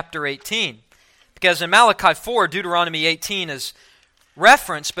Deuteronomy chapter 18. Because in Malachi 4, Deuteronomy 18 is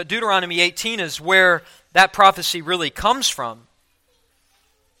referenced, but Deuteronomy 18 is where that prophecy really comes from.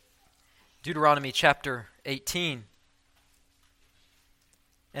 Deuteronomy chapter 18.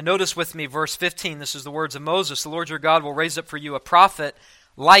 And notice with me verse 15, this is the words of Moses. The Lord your God will raise up for you a prophet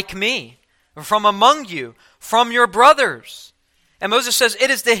like me, from among you, from your brothers. And Moses says, it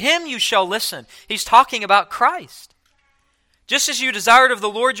is to him you shall listen. He's talking about Christ. Just as you desired of the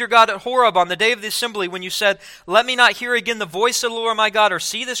Lord your God at Horeb on the day of the assembly, when you said, let me not hear again the voice of the Lord my God, or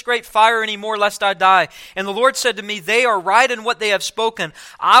see this great fire any more, lest I die. And the Lord said to me, they are right in what they have spoken.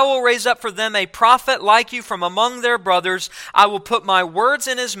 I will raise up for them a prophet like you from among their brothers. I will put my words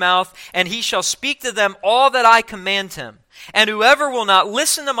in his mouth, and he shall speak to them all that I command him. And whoever will not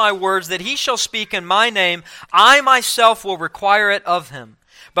listen to my words that he shall speak in my name, I myself will require it of him.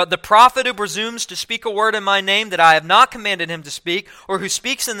 But the prophet who presumes to speak a word in my name that I have not commanded him to speak, or who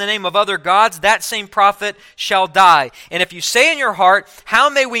speaks in the name of other gods, that same prophet shall die. And if you say in your heart, how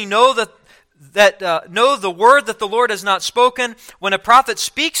may we know know the word that the Lord has not spoken? When a prophet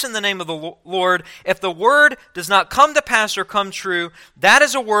speaks in the name of the Lord, if the word does not come to pass or come true, that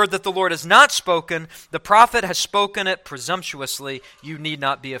is a word that the Lord has not spoken. The prophet has spoken it presumptuously. You need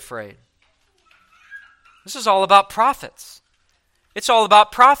not be afraid. This is all about prophets. It's all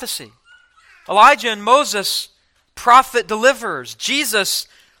about prophecy. Elijah and Moses, prophet deliverers. Jesus,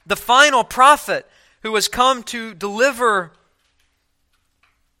 the final prophet who has come to deliver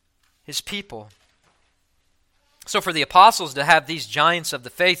his people. So for the apostles to have these giants of the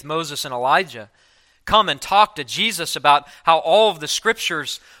faith, Moses and Elijah, come and talk to Jesus about how all of the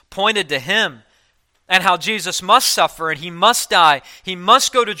scriptures pointed to him and how Jesus must suffer and he must die, he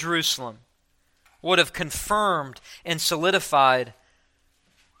must go to Jerusalem, would have confirmed and solidified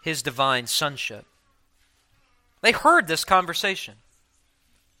his divine sonship. They heard this conversation.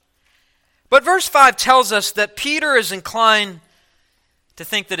 But verse 5 tells us that Peter is inclined to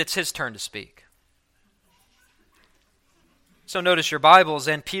think that it's his turn to speak. So notice your Bibles,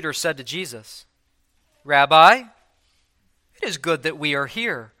 and Peter said to Jesus, Rabbi, it is good that we are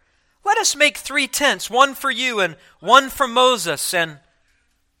here. Let us make 3 tents, one for you and one for Moses and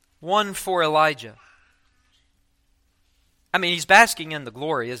one for Elijah. I mean, he's basking in the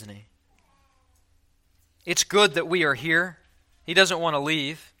glory, isn't he? It's good that we are here. He doesn't want to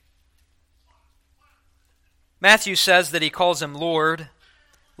leave. Matthew says that he calls him Lord.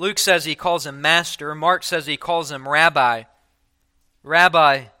 Luke says he calls him Master. Mark says he calls him Rabbi.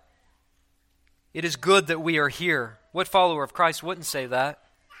 Rabbi, it is good that we are here. What follower of Christ wouldn't say that?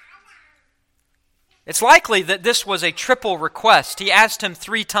 It's likely that this was a triple request. He asked him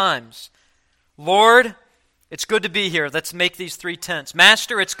 3 times. Lord, it's good to be here. Let's make these 3 tents.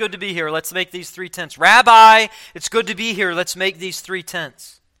 Master, it's good to be here. Let's make these 3 tents. Rabbi, it's good to be here. Let's make these 3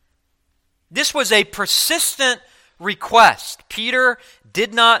 tents. This was a persistent request. Peter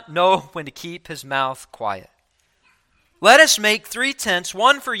did not know when to keep his mouth quiet. Let us make 3 tents,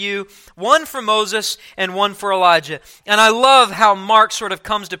 one for you, one for Moses, and one for Elijah. And I love how Mark sort of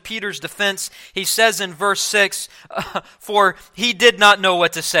comes to Peter's defense. He says in verse 6, for he did not know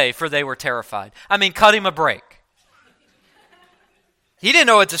what to say, for they were terrified. I mean, cut him a break. He didn't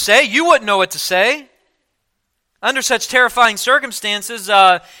know what to say. You wouldn't know what to say. Under such terrifying circumstances,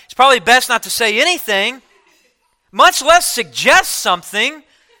 it's probably best not to say anything, much less suggest something.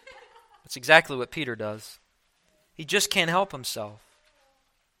 That's exactly what Peter does. He just can't help himself.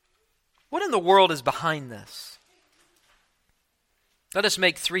 What in the world is behind this? Let us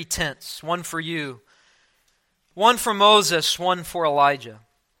make 3 tents, one for you, one for Moses, one for Elijah.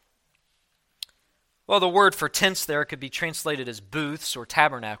 Well, the word for tents there could be translated as booths or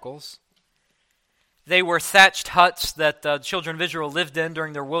tabernacles. They were thatched huts that the children of Israel lived in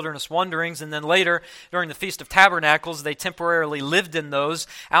during their wilderness wanderings, and then later, during the Feast of Tabernacles, they temporarily lived in those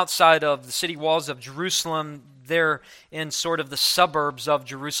outside of the city walls of Jerusalem. There in sort of the suburbs of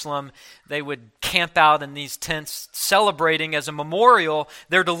Jerusalem, they would camp out in these tents, celebrating as a memorial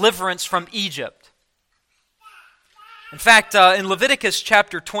their deliverance from Egypt. In fact, in Leviticus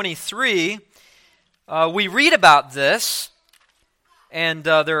chapter 23, we read about this. And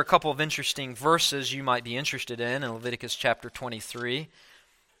there are a couple of interesting verses you might be interested in Leviticus chapter 23.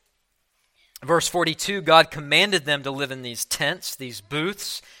 Verse 42, God commanded them to live in these tents, these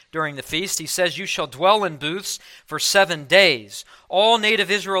booths, during the feast. He says, you shall dwell in booths for 7 days. All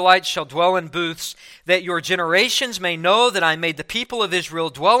native Israelites shall dwell in booths, that your generations may know that I made the people of Israel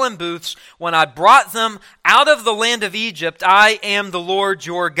dwell in booths when I brought them out of the land of Egypt. I am the Lord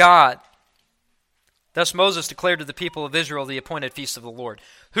your God. Thus Moses declared to the people of Israel the appointed feast of the Lord.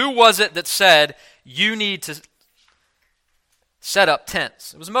 Who was it that said, you need to set up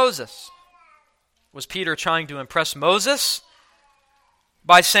tents? It was Moses. Was Peter trying to impress Moses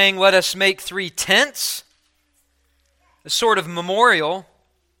by saying, let us make 3 tents? A sort of memorial.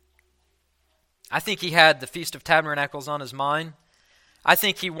 I think he had the Feast of Tabernacles on his mind. I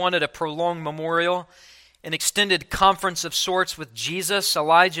think he wanted a prolonged memorial, an extended conference of sorts with Jesus,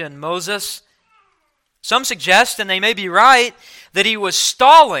 Elijah, and Moses. Some suggest, and they may be right, that he was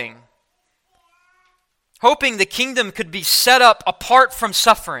stalling, hoping the kingdom could be set up apart from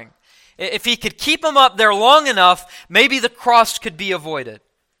suffering. If he could keep them up there long enough, maybe the cross could be avoided.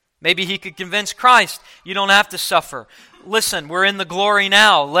 Maybe he could convince Christ, you don't have to suffer. Listen, we're in the glory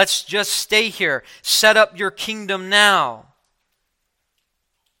now. Let's just stay here. Set up your kingdom now.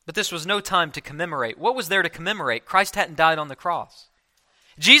 But this was no time to commemorate. What was there to commemorate? Christ hadn't died on the cross.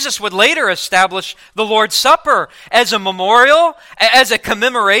 Jesus would later establish the Lord's Supper as a memorial, as a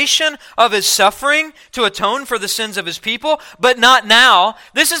commemoration of his suffering to atone for the sins of his people, but not now.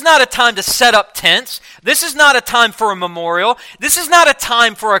 This is not a time to set up tents. This is not a time for a memorial. This is not a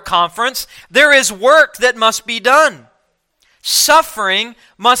time for a conference. There is work that must be done. Suffering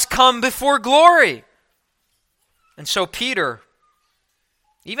must come before glory. And so Peter,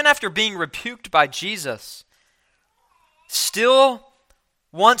 even after being rebuked by Jesus, still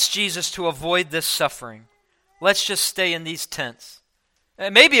wants Jesus to avoid this suffering. Let's just stay in these tents.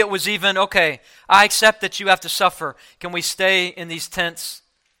 And maybe it was even, okay, I accept that you have to suffer. Can we stay in these tents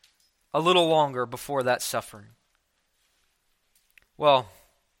a little longer before that suffering? Well,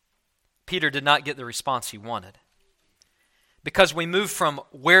 Peter did not get the response he wanted. Because we move from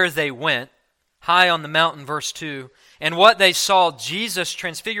where they went, high on the mountain, verse 2, and what they saw, Jesus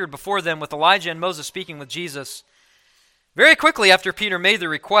transfigured before them with Elijah and Moses speaking with Jesus. Very quickly after Peter made the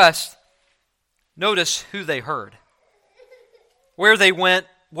request, notice who they heard. Where they went,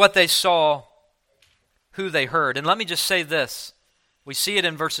 what they saw, who they heard. And let me just say this. We see it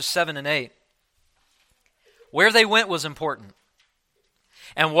in verses 7 and 8. Where they went was important.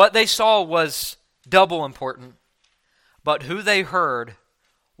 And what they saw was double important. But who they heard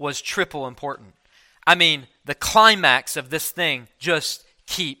was triple important. I mean, the climax of this thing just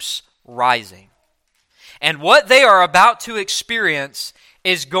keeps rising. And what they are about to experience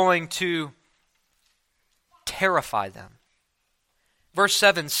is going to terrify them. Verse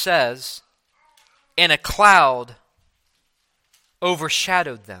 7 says, and a cloud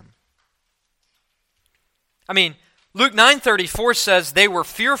overshadowed them. I mean, Luke 9:34 says they were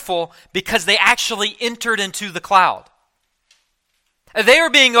fearful because they actually entered into the cloud. They are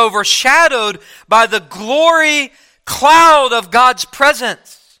being overshadowed by the glory cloud of God's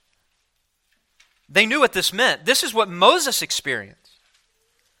presence. They knew what this meant. This is what Moses experienced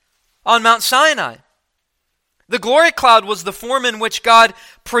on Mount Sinai. The glory cloud was the form in which God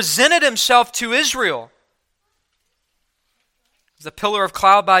presented himself to Israel. It was the pillar of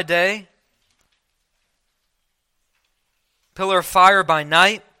cloud by day, pillar of fire by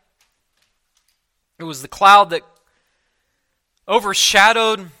night. It was the cloud that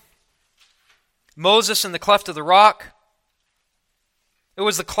overshadowed Moses in the cleft of the rock. It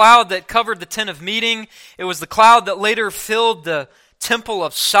was the cloud that covered the tent of meeting. It was the cloud that later filled the temple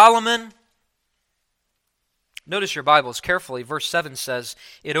of Solomon. Notice your Bibles carefully. Verse 7 says,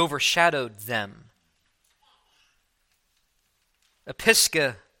 it overshadowed them.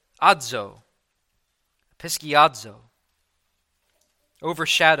 Episkiadzo.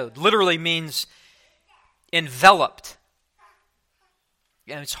 Overshadowed. Literally means enveloped.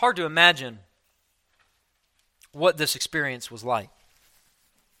 And it's hard to imagine what this experience was like.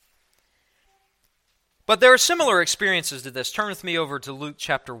 But there are similar experiences to this. Turn with me over to Luke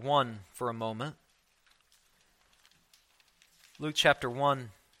chapter 1 for a moment. Luke chapter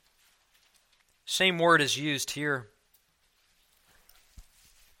 1. Same word is used here.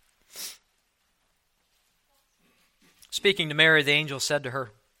 Speaking to Mary, the angel said to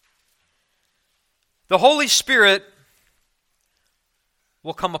her, the Holy Spirit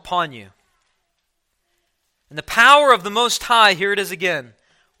will come upon you. And the power of the Most High, here it is again,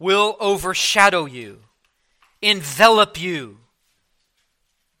 will overshadow you, envelop you.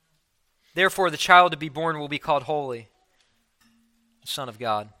 Therefore, the child to be born will be called Holy, the Son of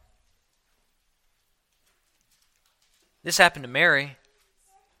God. This happened to Mary.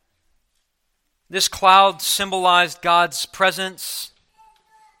 This cloud symbolized God's presence.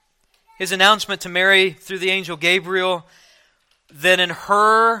 His announcement to Mary through the angel Gabriel that in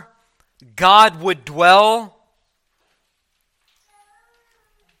her God would dwell.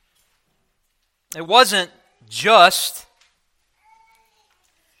 It wasn't just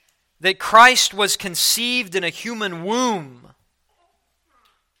that Christ was conceived in a human womb.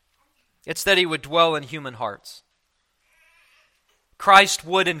 It's that he would dwell in human hearts. Christ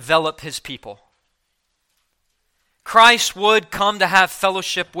would envelop his people. Christ would come to have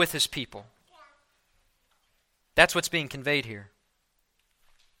fellowship with his people. That's what's being conveyed here.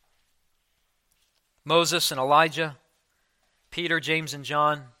 Moses and Elijah, Peter, James, and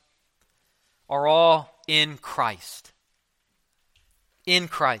John are all in Christ. In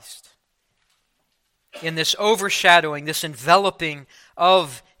Christ. In this overshadowing, this enveloping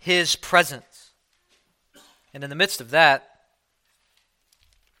of his presence. And in the midst of that,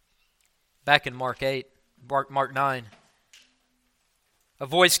 back in Mark 9, a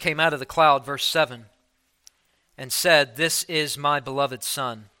voice came out of the cloud, verse 7, and said, this is my beloved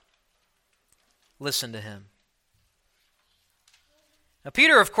Son. Listen to him. Now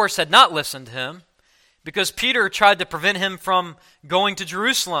Peter, of course, had not listened to him because Peter tried to prevent him from going to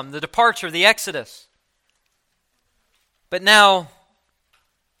Jerusalem, the departure, the Exodus. But now,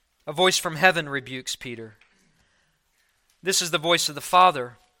 a voice from heaven rebukes Peter. This is the voice of the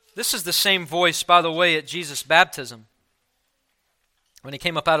Father. This is the same voice, by the way, at Jesus' baptism. When he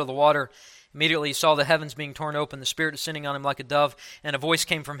came up out of the water, immediately he saw the heavens being torn open, the Spirit descending on him like a dove, and a voice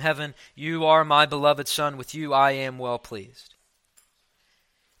came from heaven, "You are my beloved Son, with you I am well pleased."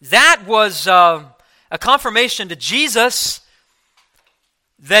 That was a confirmation to Jesus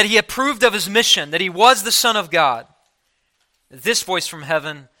that he approved of his mission, that he was the Son of God. This voice from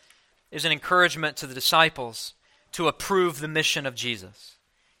heaven is an encouragement to the disciples to approve the mission of Jesus.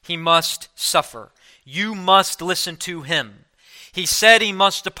 He must suffer. You must listen to him. He said he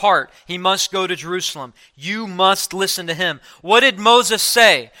must depart. He must go to Jerusalem. You must listen to him. What did Moses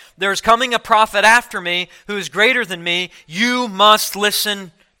say? There's coming a prophet after me who is greater than me. You must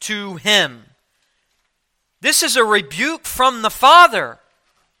listen to him. This is a rebuke from the Father.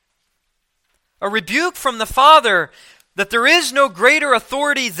 A rebuke from the Father that there is no greater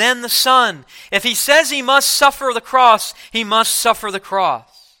authority than the Son. If he says he must suffer the cross, he must suffer the cross.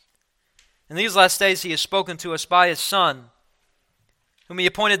 In these last days he has spoken to us by his Son, whom he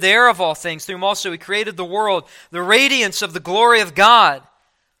appointed the heir of all things, through whom also he created the world, the radiance of the glory of God.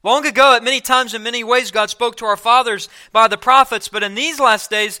 Long ago, at many times in many ways, God spoke to our fathers by the prophets, but in these last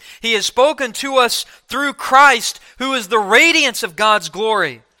days, he has spoken to us through Christ, who is the radiance of God's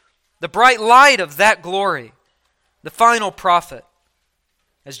glory, the bright light of that glory, the final prophet.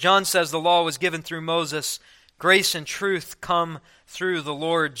 As John says, the law was given through Moses. Grace and truth come through the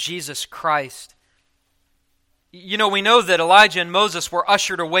Lord Jesus Christ. You know, we know that Elijah and Moses were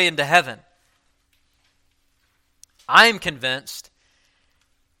ushered away into heaven. I am convinced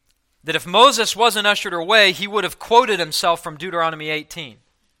that if Moses wasn't ushered away, he would have quoted himself from Deuteronomy 18.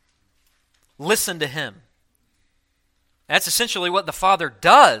 Listen to him. That's essentially what the Father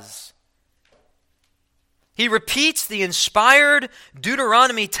does. He repeats the inspired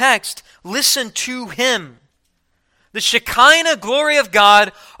Deuteronomy text, listen to him. The Shekinah glory of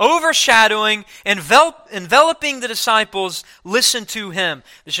God overshadowing, enveloping the disciples, listen to him.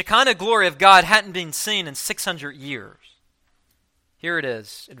 The Shekinah glory of God hadn't been seen in 600 years. Here it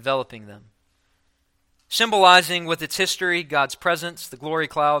is, enveloping them. Symbolizing with its history, God's presence, the glory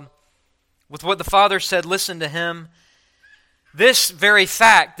cloud. With what the Father said, listen to him. This very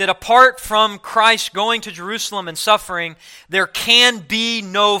fact that apart from Christ going to Jerusalem and suffering, there can be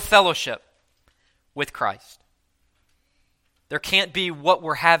no fellowship with Christ. There can't be what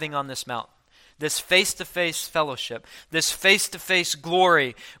we're having on this mountain. This face-to-face fellowship, this face-to-face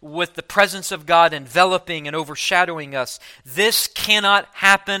glory with the presence of God enveloping and overshadowing us. This cannot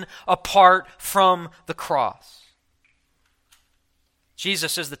happen apart from the cross.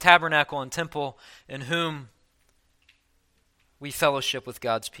 Jesus is the tabernacle and temple in whom we fellowship with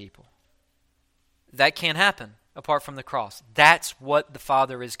God's people. That can't happen apart from the cross. That's what the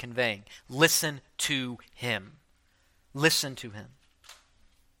Father is conveying. Listen to him. Listen to him.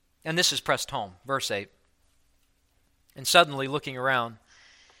 And this is pressed home. Verse 8. And suddenly, looking around,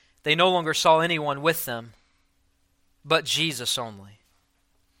 they no longer saw anyone with them, but Jesus only.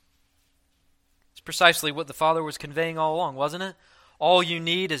 It's precisely what the Father was conveying all along, wasn't it? All you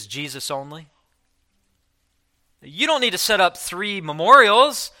need is Jesus only. You don't need to set up 3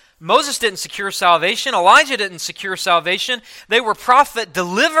 memorials. Moses didn't secure salvation. Elijah didn't secure salvation. They were prophet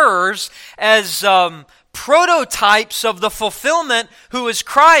deliverers as prototypes of the fulfillment who is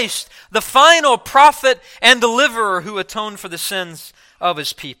Christ, the final prophet and deliverer who atoned for the sins of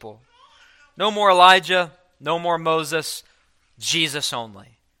his people. No more Elijah, no more Moses, Jesus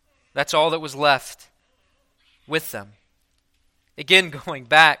only. That's all that was left with them. Again, going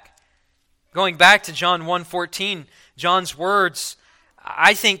back to John 1:14, John's words,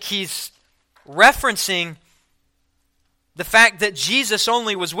 I think he's referencing the fact that Jesus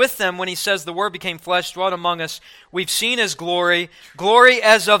only was with them when he says the Word became flesh, dwelt among us. We've seen his glory, glory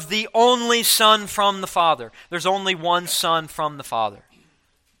as of the only Son from the Father. There's only one Son from the Father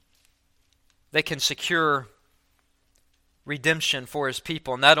that can secure redemption for his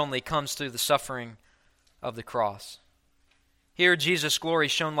people, and that only comes through the suffering of the cross. Here, Jesus' glory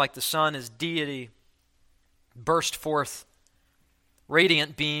shone like the sun, his deity burst forth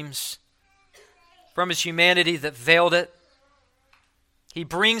radiant beams from his humanity that veiled it. He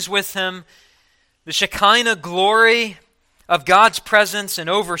brings with him the Shekinah glory of God's presence and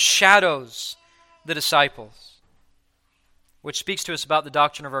overshadows the disciples, which speaks to us about the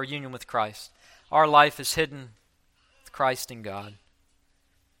doctrine of our union with Christ. Our life is hidden with Christ in God.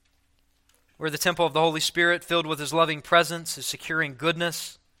 We're the temple of the Holy Spirit, filled with his loving presence, his securing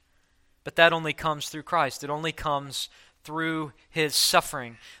goodness. But that only comes through Christ. It only comes through His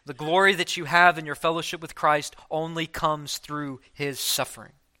suffering. The glory that you have in your fellowship with Christ only comes through His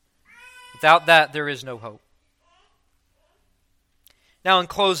suffering. Without that, there is no hope. Now, in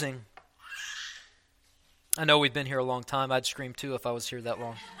closing, I know we've been here a long time. I'd scream too if I was here that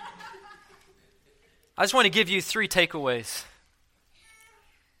long. I just want to give you 3 takeaways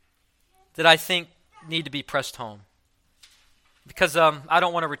that I think need to be pressed home. Because I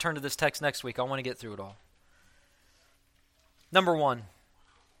don't want to return to this text next week. I want to get through it all. Number 1,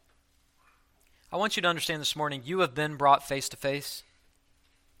 I want you to understand this morning, you have been brought face to face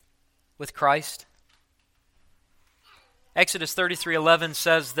with Christ. Exodus 33:11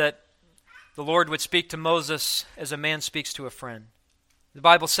 says that the Lord would speak to Moses as a man speaks to a friend. The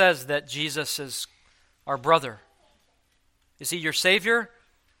Bible says that Jesus is our brother. Is He your Savior?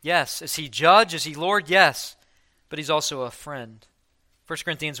 Yes. Is He Judge? Is He Lord? Yes. But He's also a friend. 1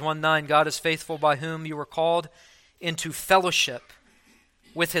 Corinthians 1:9, God is faithful, by whom you were called into fellowship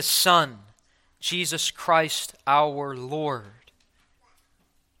with His Son, Jesus Christ our Lord.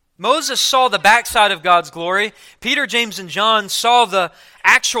 Moses saw the backside of God's glory. Peter, James, and John saw the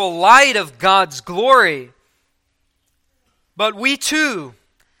actual light of God's glory. But we too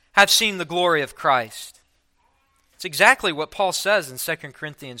have seen the glory of Christ. It's exactly what Paul says in 2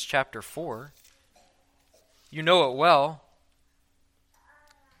 Corinthians chapter 4. You know it well.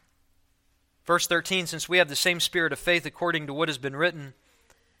 Verse 13, since we have the same spirit of faith according to what has been written,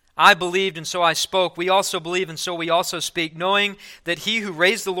 I believed and so I spoke. We also believe and so we also speak, knowing that He who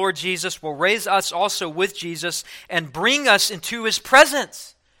raised the Lord Jesus will raise us also with Jesus and bring us into His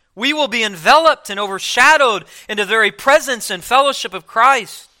presence. We will be enveloped and overshadowed in the very presence and fellowship of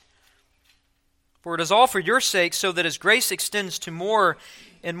Christ. For it is all for your sake, so that as grace extends to more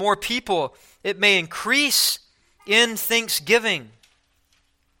and more people, it may increase in thanksgiving,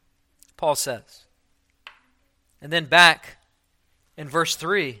 Paul says. And then back in verse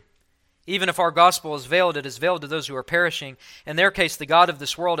 3, even if our gospel is veiled, it is veiled to those who are perishing. In their case, the God of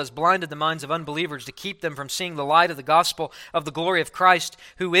this world has blinded the minds of unbelievers to keep them from seeing the light of the gospel of the glory of Christ,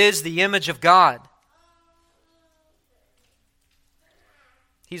 who is the image of God.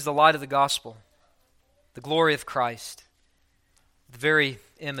 He's the light of the gospel, the glory of Christ, the very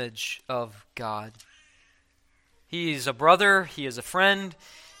image of God. He's a brother, He is a friend,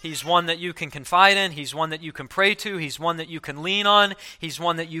 He's one that you can confide in, He's one that you can pray to, He's one that you can lean on, He's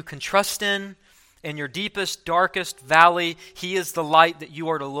one that you can trust in. In your deepest, darkest valley, He is the light that you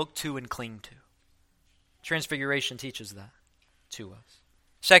are to look to and cling to. Transfiguration teaches that to us.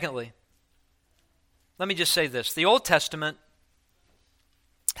 Secondly, let me just say this. The Old Testament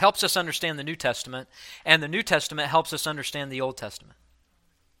helps us understand the New Testament, and the New Testament helps us understand the Old Testament.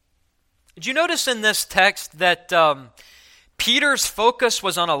 Did you notice in this text that Peter's focus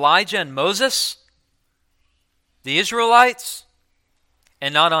was on Elijah and Moses, the Israelites,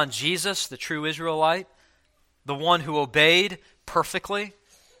 and not on Jesus, the true Israelite, the one who obeyed perfectly?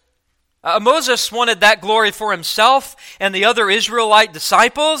 Moses wanted that glory for himself and the other Israelite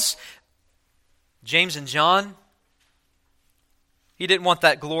disciples, James and John. He didn't want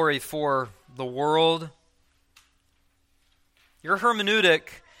that glory for the world. Your hermeneutic,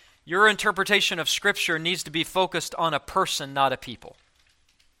 your interpretation of Scripture needs to be focused on a person, not a people.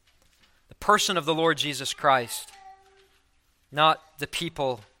 The person of the Lord Jesus Christ, not the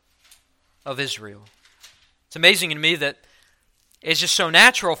people of Israel. It's amazing to me that it's just so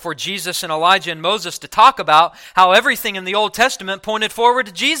natural for Jesus and Elijah and Moses to talk about how everything in the Old Testament pointed forward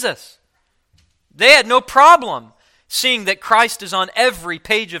to Jesus. They had no problem seeing that Christ is on every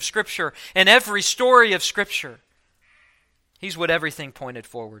page of Scripture and every story of Scripture. He's what everything pointed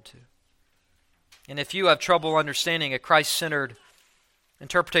forward to. And if you have trouble understanding a Christ-centered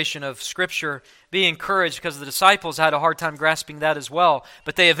interpretation of Scripture, be encouraged, because the disciples had a hard time grasping that as well,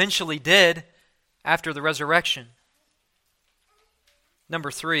 but they eventually did after the resurrection. Number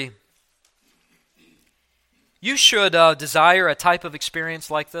 3, you should desire a type of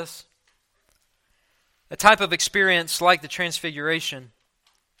experience like this. A type of experience like the Transfiguration.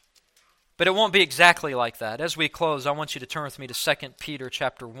 But it won't be exactly like that. As we close, I want you to turn with me to 2 Peter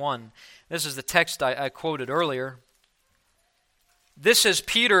chapter 1. This is the text I quoted earlier. This is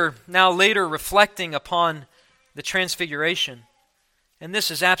Peter now later reflecting upon the Transfiguration. And this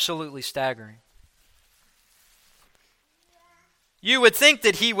is absolutely staggering. You would think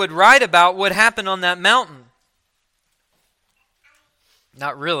that he would write about what happened on that mountain.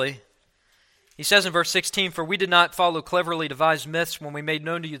 Not really. He says in verse 16, "For we did not follow cleverly devised myths when we made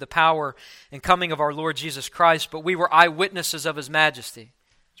known to you the power and coming of our Lord Jesus Christ, but we were eyewitnesses of His majesty."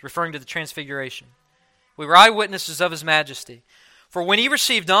 It's referring to the Transfiguration. We were eyewitnesses of His majesty. For when he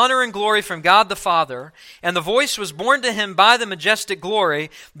received honor and glory from God the Father, and the voice was borne to him by the majestic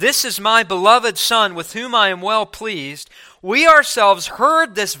glory, "This is my beloved Son, with whom I am well pleased," we ourselves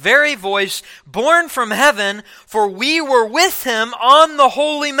heard this very voice borne from heaven, for we were with him on the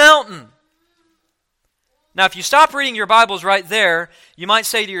holy mountain. Now, if you stop reading your Bibles right there, you might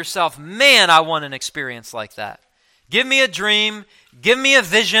say to yourself, "Man, I want an experience like that. Give me a dream, give me a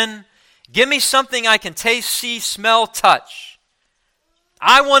vision, give me something I can taste, see, smell, touch.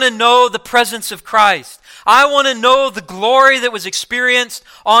 I want to know the presence of Christ. I want to know the glory that was experienced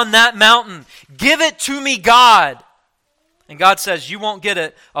on that mountain. Give it to me, God." And God says, you won't get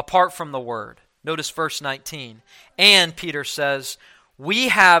it apart from the Word. Notice verse 19. And Peter says, we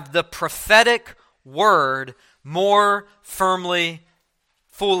have the prophetic word more firmly,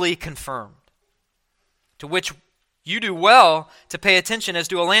 fully confirmed. To which you do well to pay attention, as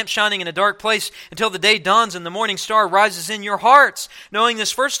do a lamp shining in a dark place until the day dawns and the morning star rises in your hearts. Knowing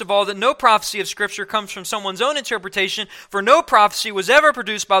this, first of all, that no prophecy of Scripture comes from someone's own interpretation, for no prophecy was ever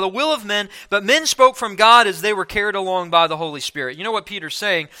produced by the will of men, but men spoke from God as they were carried along by the Holy Spirit. You know what Peter's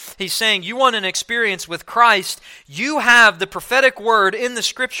saying? He's saying, you want an experience with Christ, you have the prophetic word in the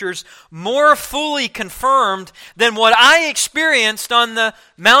Scriptures more fully confirmed than what I experienced on the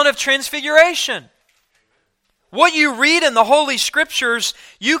Mount of Transfiguration. What you read in the Holy Scriptures,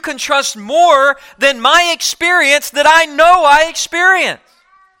 you can trust more than my experience that I know I experienced.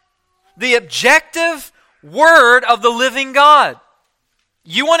 The objective Word of the living God.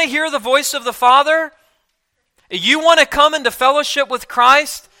 You want to hear the voice of the Father? You want to come into fellowship with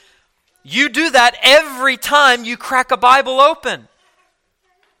Christ? You do that every time you crack a Bible open.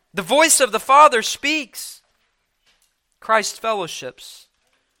 The voice of the Father speaks. Christ fellowships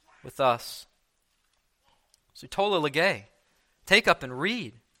with us. So tola lege, take up and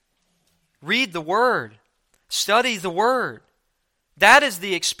read. Read the Word. Study the Word. That is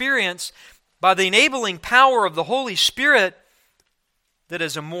the experience by the enabling power of the Holy Spirit that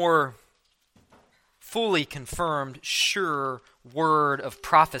is a more fully confirmed, sure word of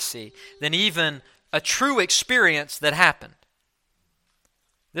prophecy than even a true experience that happened.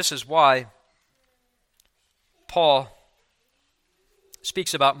 This is why Paul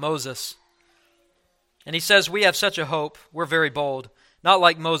speaks about Moses. And he says, we have such a hope, we're very bold, not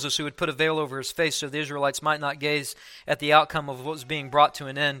like Moses, who would put a veil over his face so the Israelites might not gaze at the outcome of what was being brought to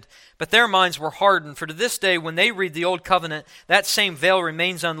an end. But their minds were hardened, for to this day when they read the Old Covenant, that same veil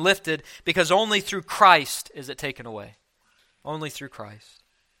remains unlifted, because only through Christ is it taken away. Only through Christ.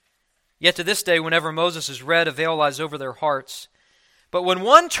 Yet to this day, whenever Moses is read, a veil lies over their hearts. But when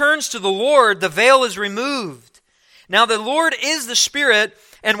one turns to the Lord, the veil is removed. Now the Lord is the Spirit,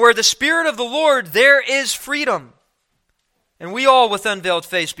 and where the Spirit of the Lord, there is freedom. And we all, with unveiled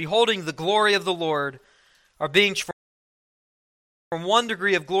face, beholding the glory of the Lord, are being from one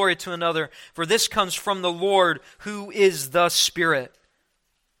degree of glory to another, for this comes from the Lord, who is the Spirit.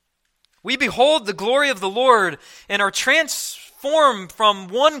 We behold the glory of the Lord and are transformed from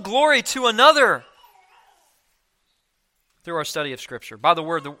one glory to another through our study of Scripture. By the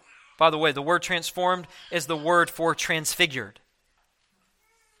way, the word transformed is the word for transfigured.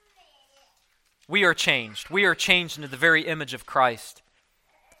 We are changed. We are changed into the very image of Christ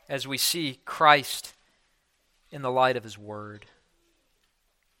as we see Christ in the light of His Word.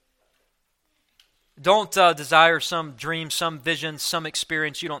 Don't desire some dream, some vision, some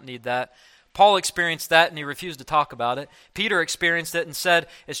experience. You don't need that. Paul experienced that and he refused to talk about it. Peter experienced it and said,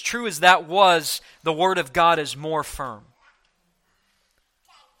 as true as that was, the Word of God is more firm.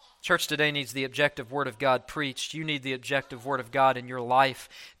 Church today needs the objective Word of God preached. You need the objective Word of God in your life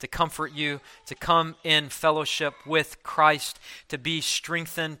to comfort you, to come in fellowship with Christ, to be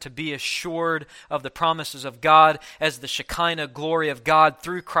strengthened, to be assured of the promises of God as the Shekinah glory of God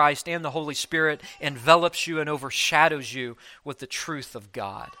through Christ and the Holy Spirit envelops you and overshadows you with the truth of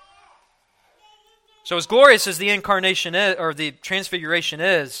God. So as glorious as the incarnation is, or the transfiguration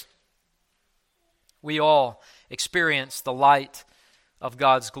is, we all experience the light of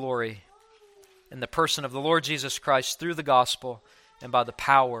God's glory in the person of the Lord Jesus Christ through the gospel and by the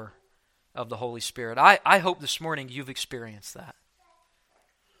power of the Holy Spirit. I hope this morning you've experienced that.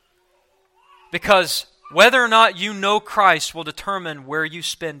 Because whether or not you know Christ will determine where you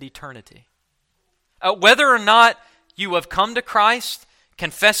spend eternity. Whether or not you have come to Christ,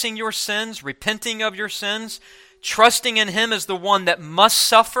 confessing your sins, repenting of your sins, trusting in Him as the one that must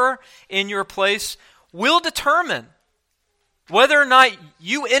suffer in your place, will determine whether or not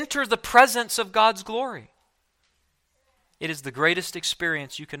you enter the presence of God's glory. It is the greatest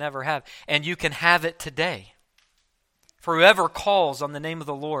experience you can ever have, and you can have it today. For whoever calls on the name of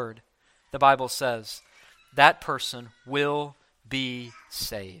the Lord, the Bible says, that person will be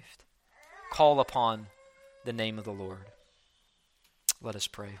saved. Call upon the name of the Lord. Let us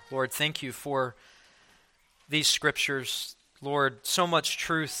pray. Lord, thank you for these scriptures. Lord, so much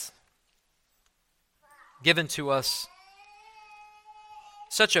truth given to us.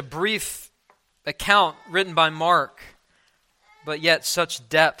 Such a brief account written by Mark, but yet such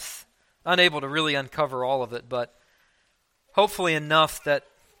depth, unable to really uncover all of it, but hopefully enough that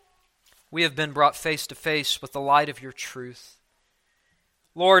we have been brought face to face with the light of your truth.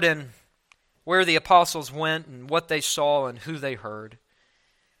 Lord, and where the apostles went and what they saw and who they heard.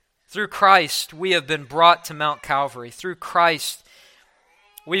 Through Christ, we have been brought to Mount Calvary. Through Christ,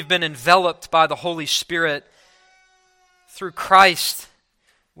 we've been enveloped by the Holy Spirit. Through Christ,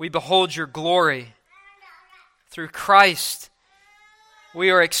 we behold your glory. Through Christ, we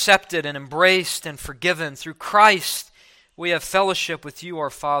are accepted and embraced and forgiven. Through Christ, we have fellowship with you, our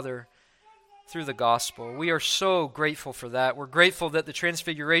Father, through the gospel. We are so grateful for that. We're grateful that the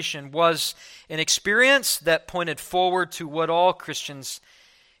Transfiguration was an experience that pointed forward to what all Christians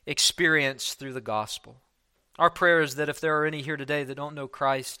experience through the gospel. Our prayer is that if there are any here today that don't know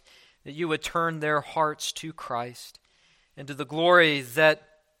Christ, that you would turn their hearts to Christ and to the glory that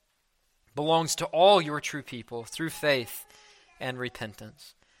belongs to all your true people through faith and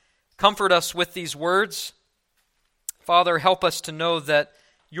repentance. Comfort us with these words. Father, help us to know that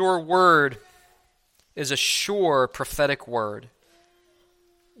your word is a sure prophetic word.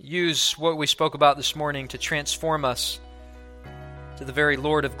 Use what we spoke about this morning to transform us to the very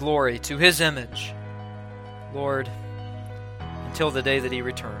Lord of glory, to his image. Lord, until the day that he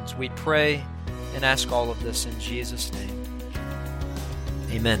returns, we pray and ask all of this in Jesus' name.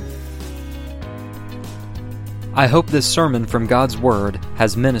 Amen. I hope this sermon from God's Word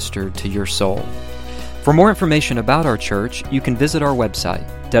has ministered to your soul. For more information about our church, you can visit our website,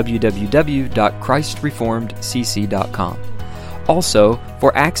 www.christreformedcc.com. Also,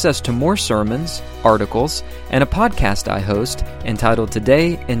 for access to more sermons, articles, and a podcast I host entitled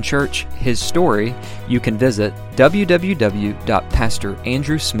Today in Church, His Story, you can visit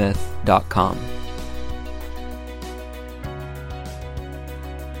www.pastorandrewsmith.com.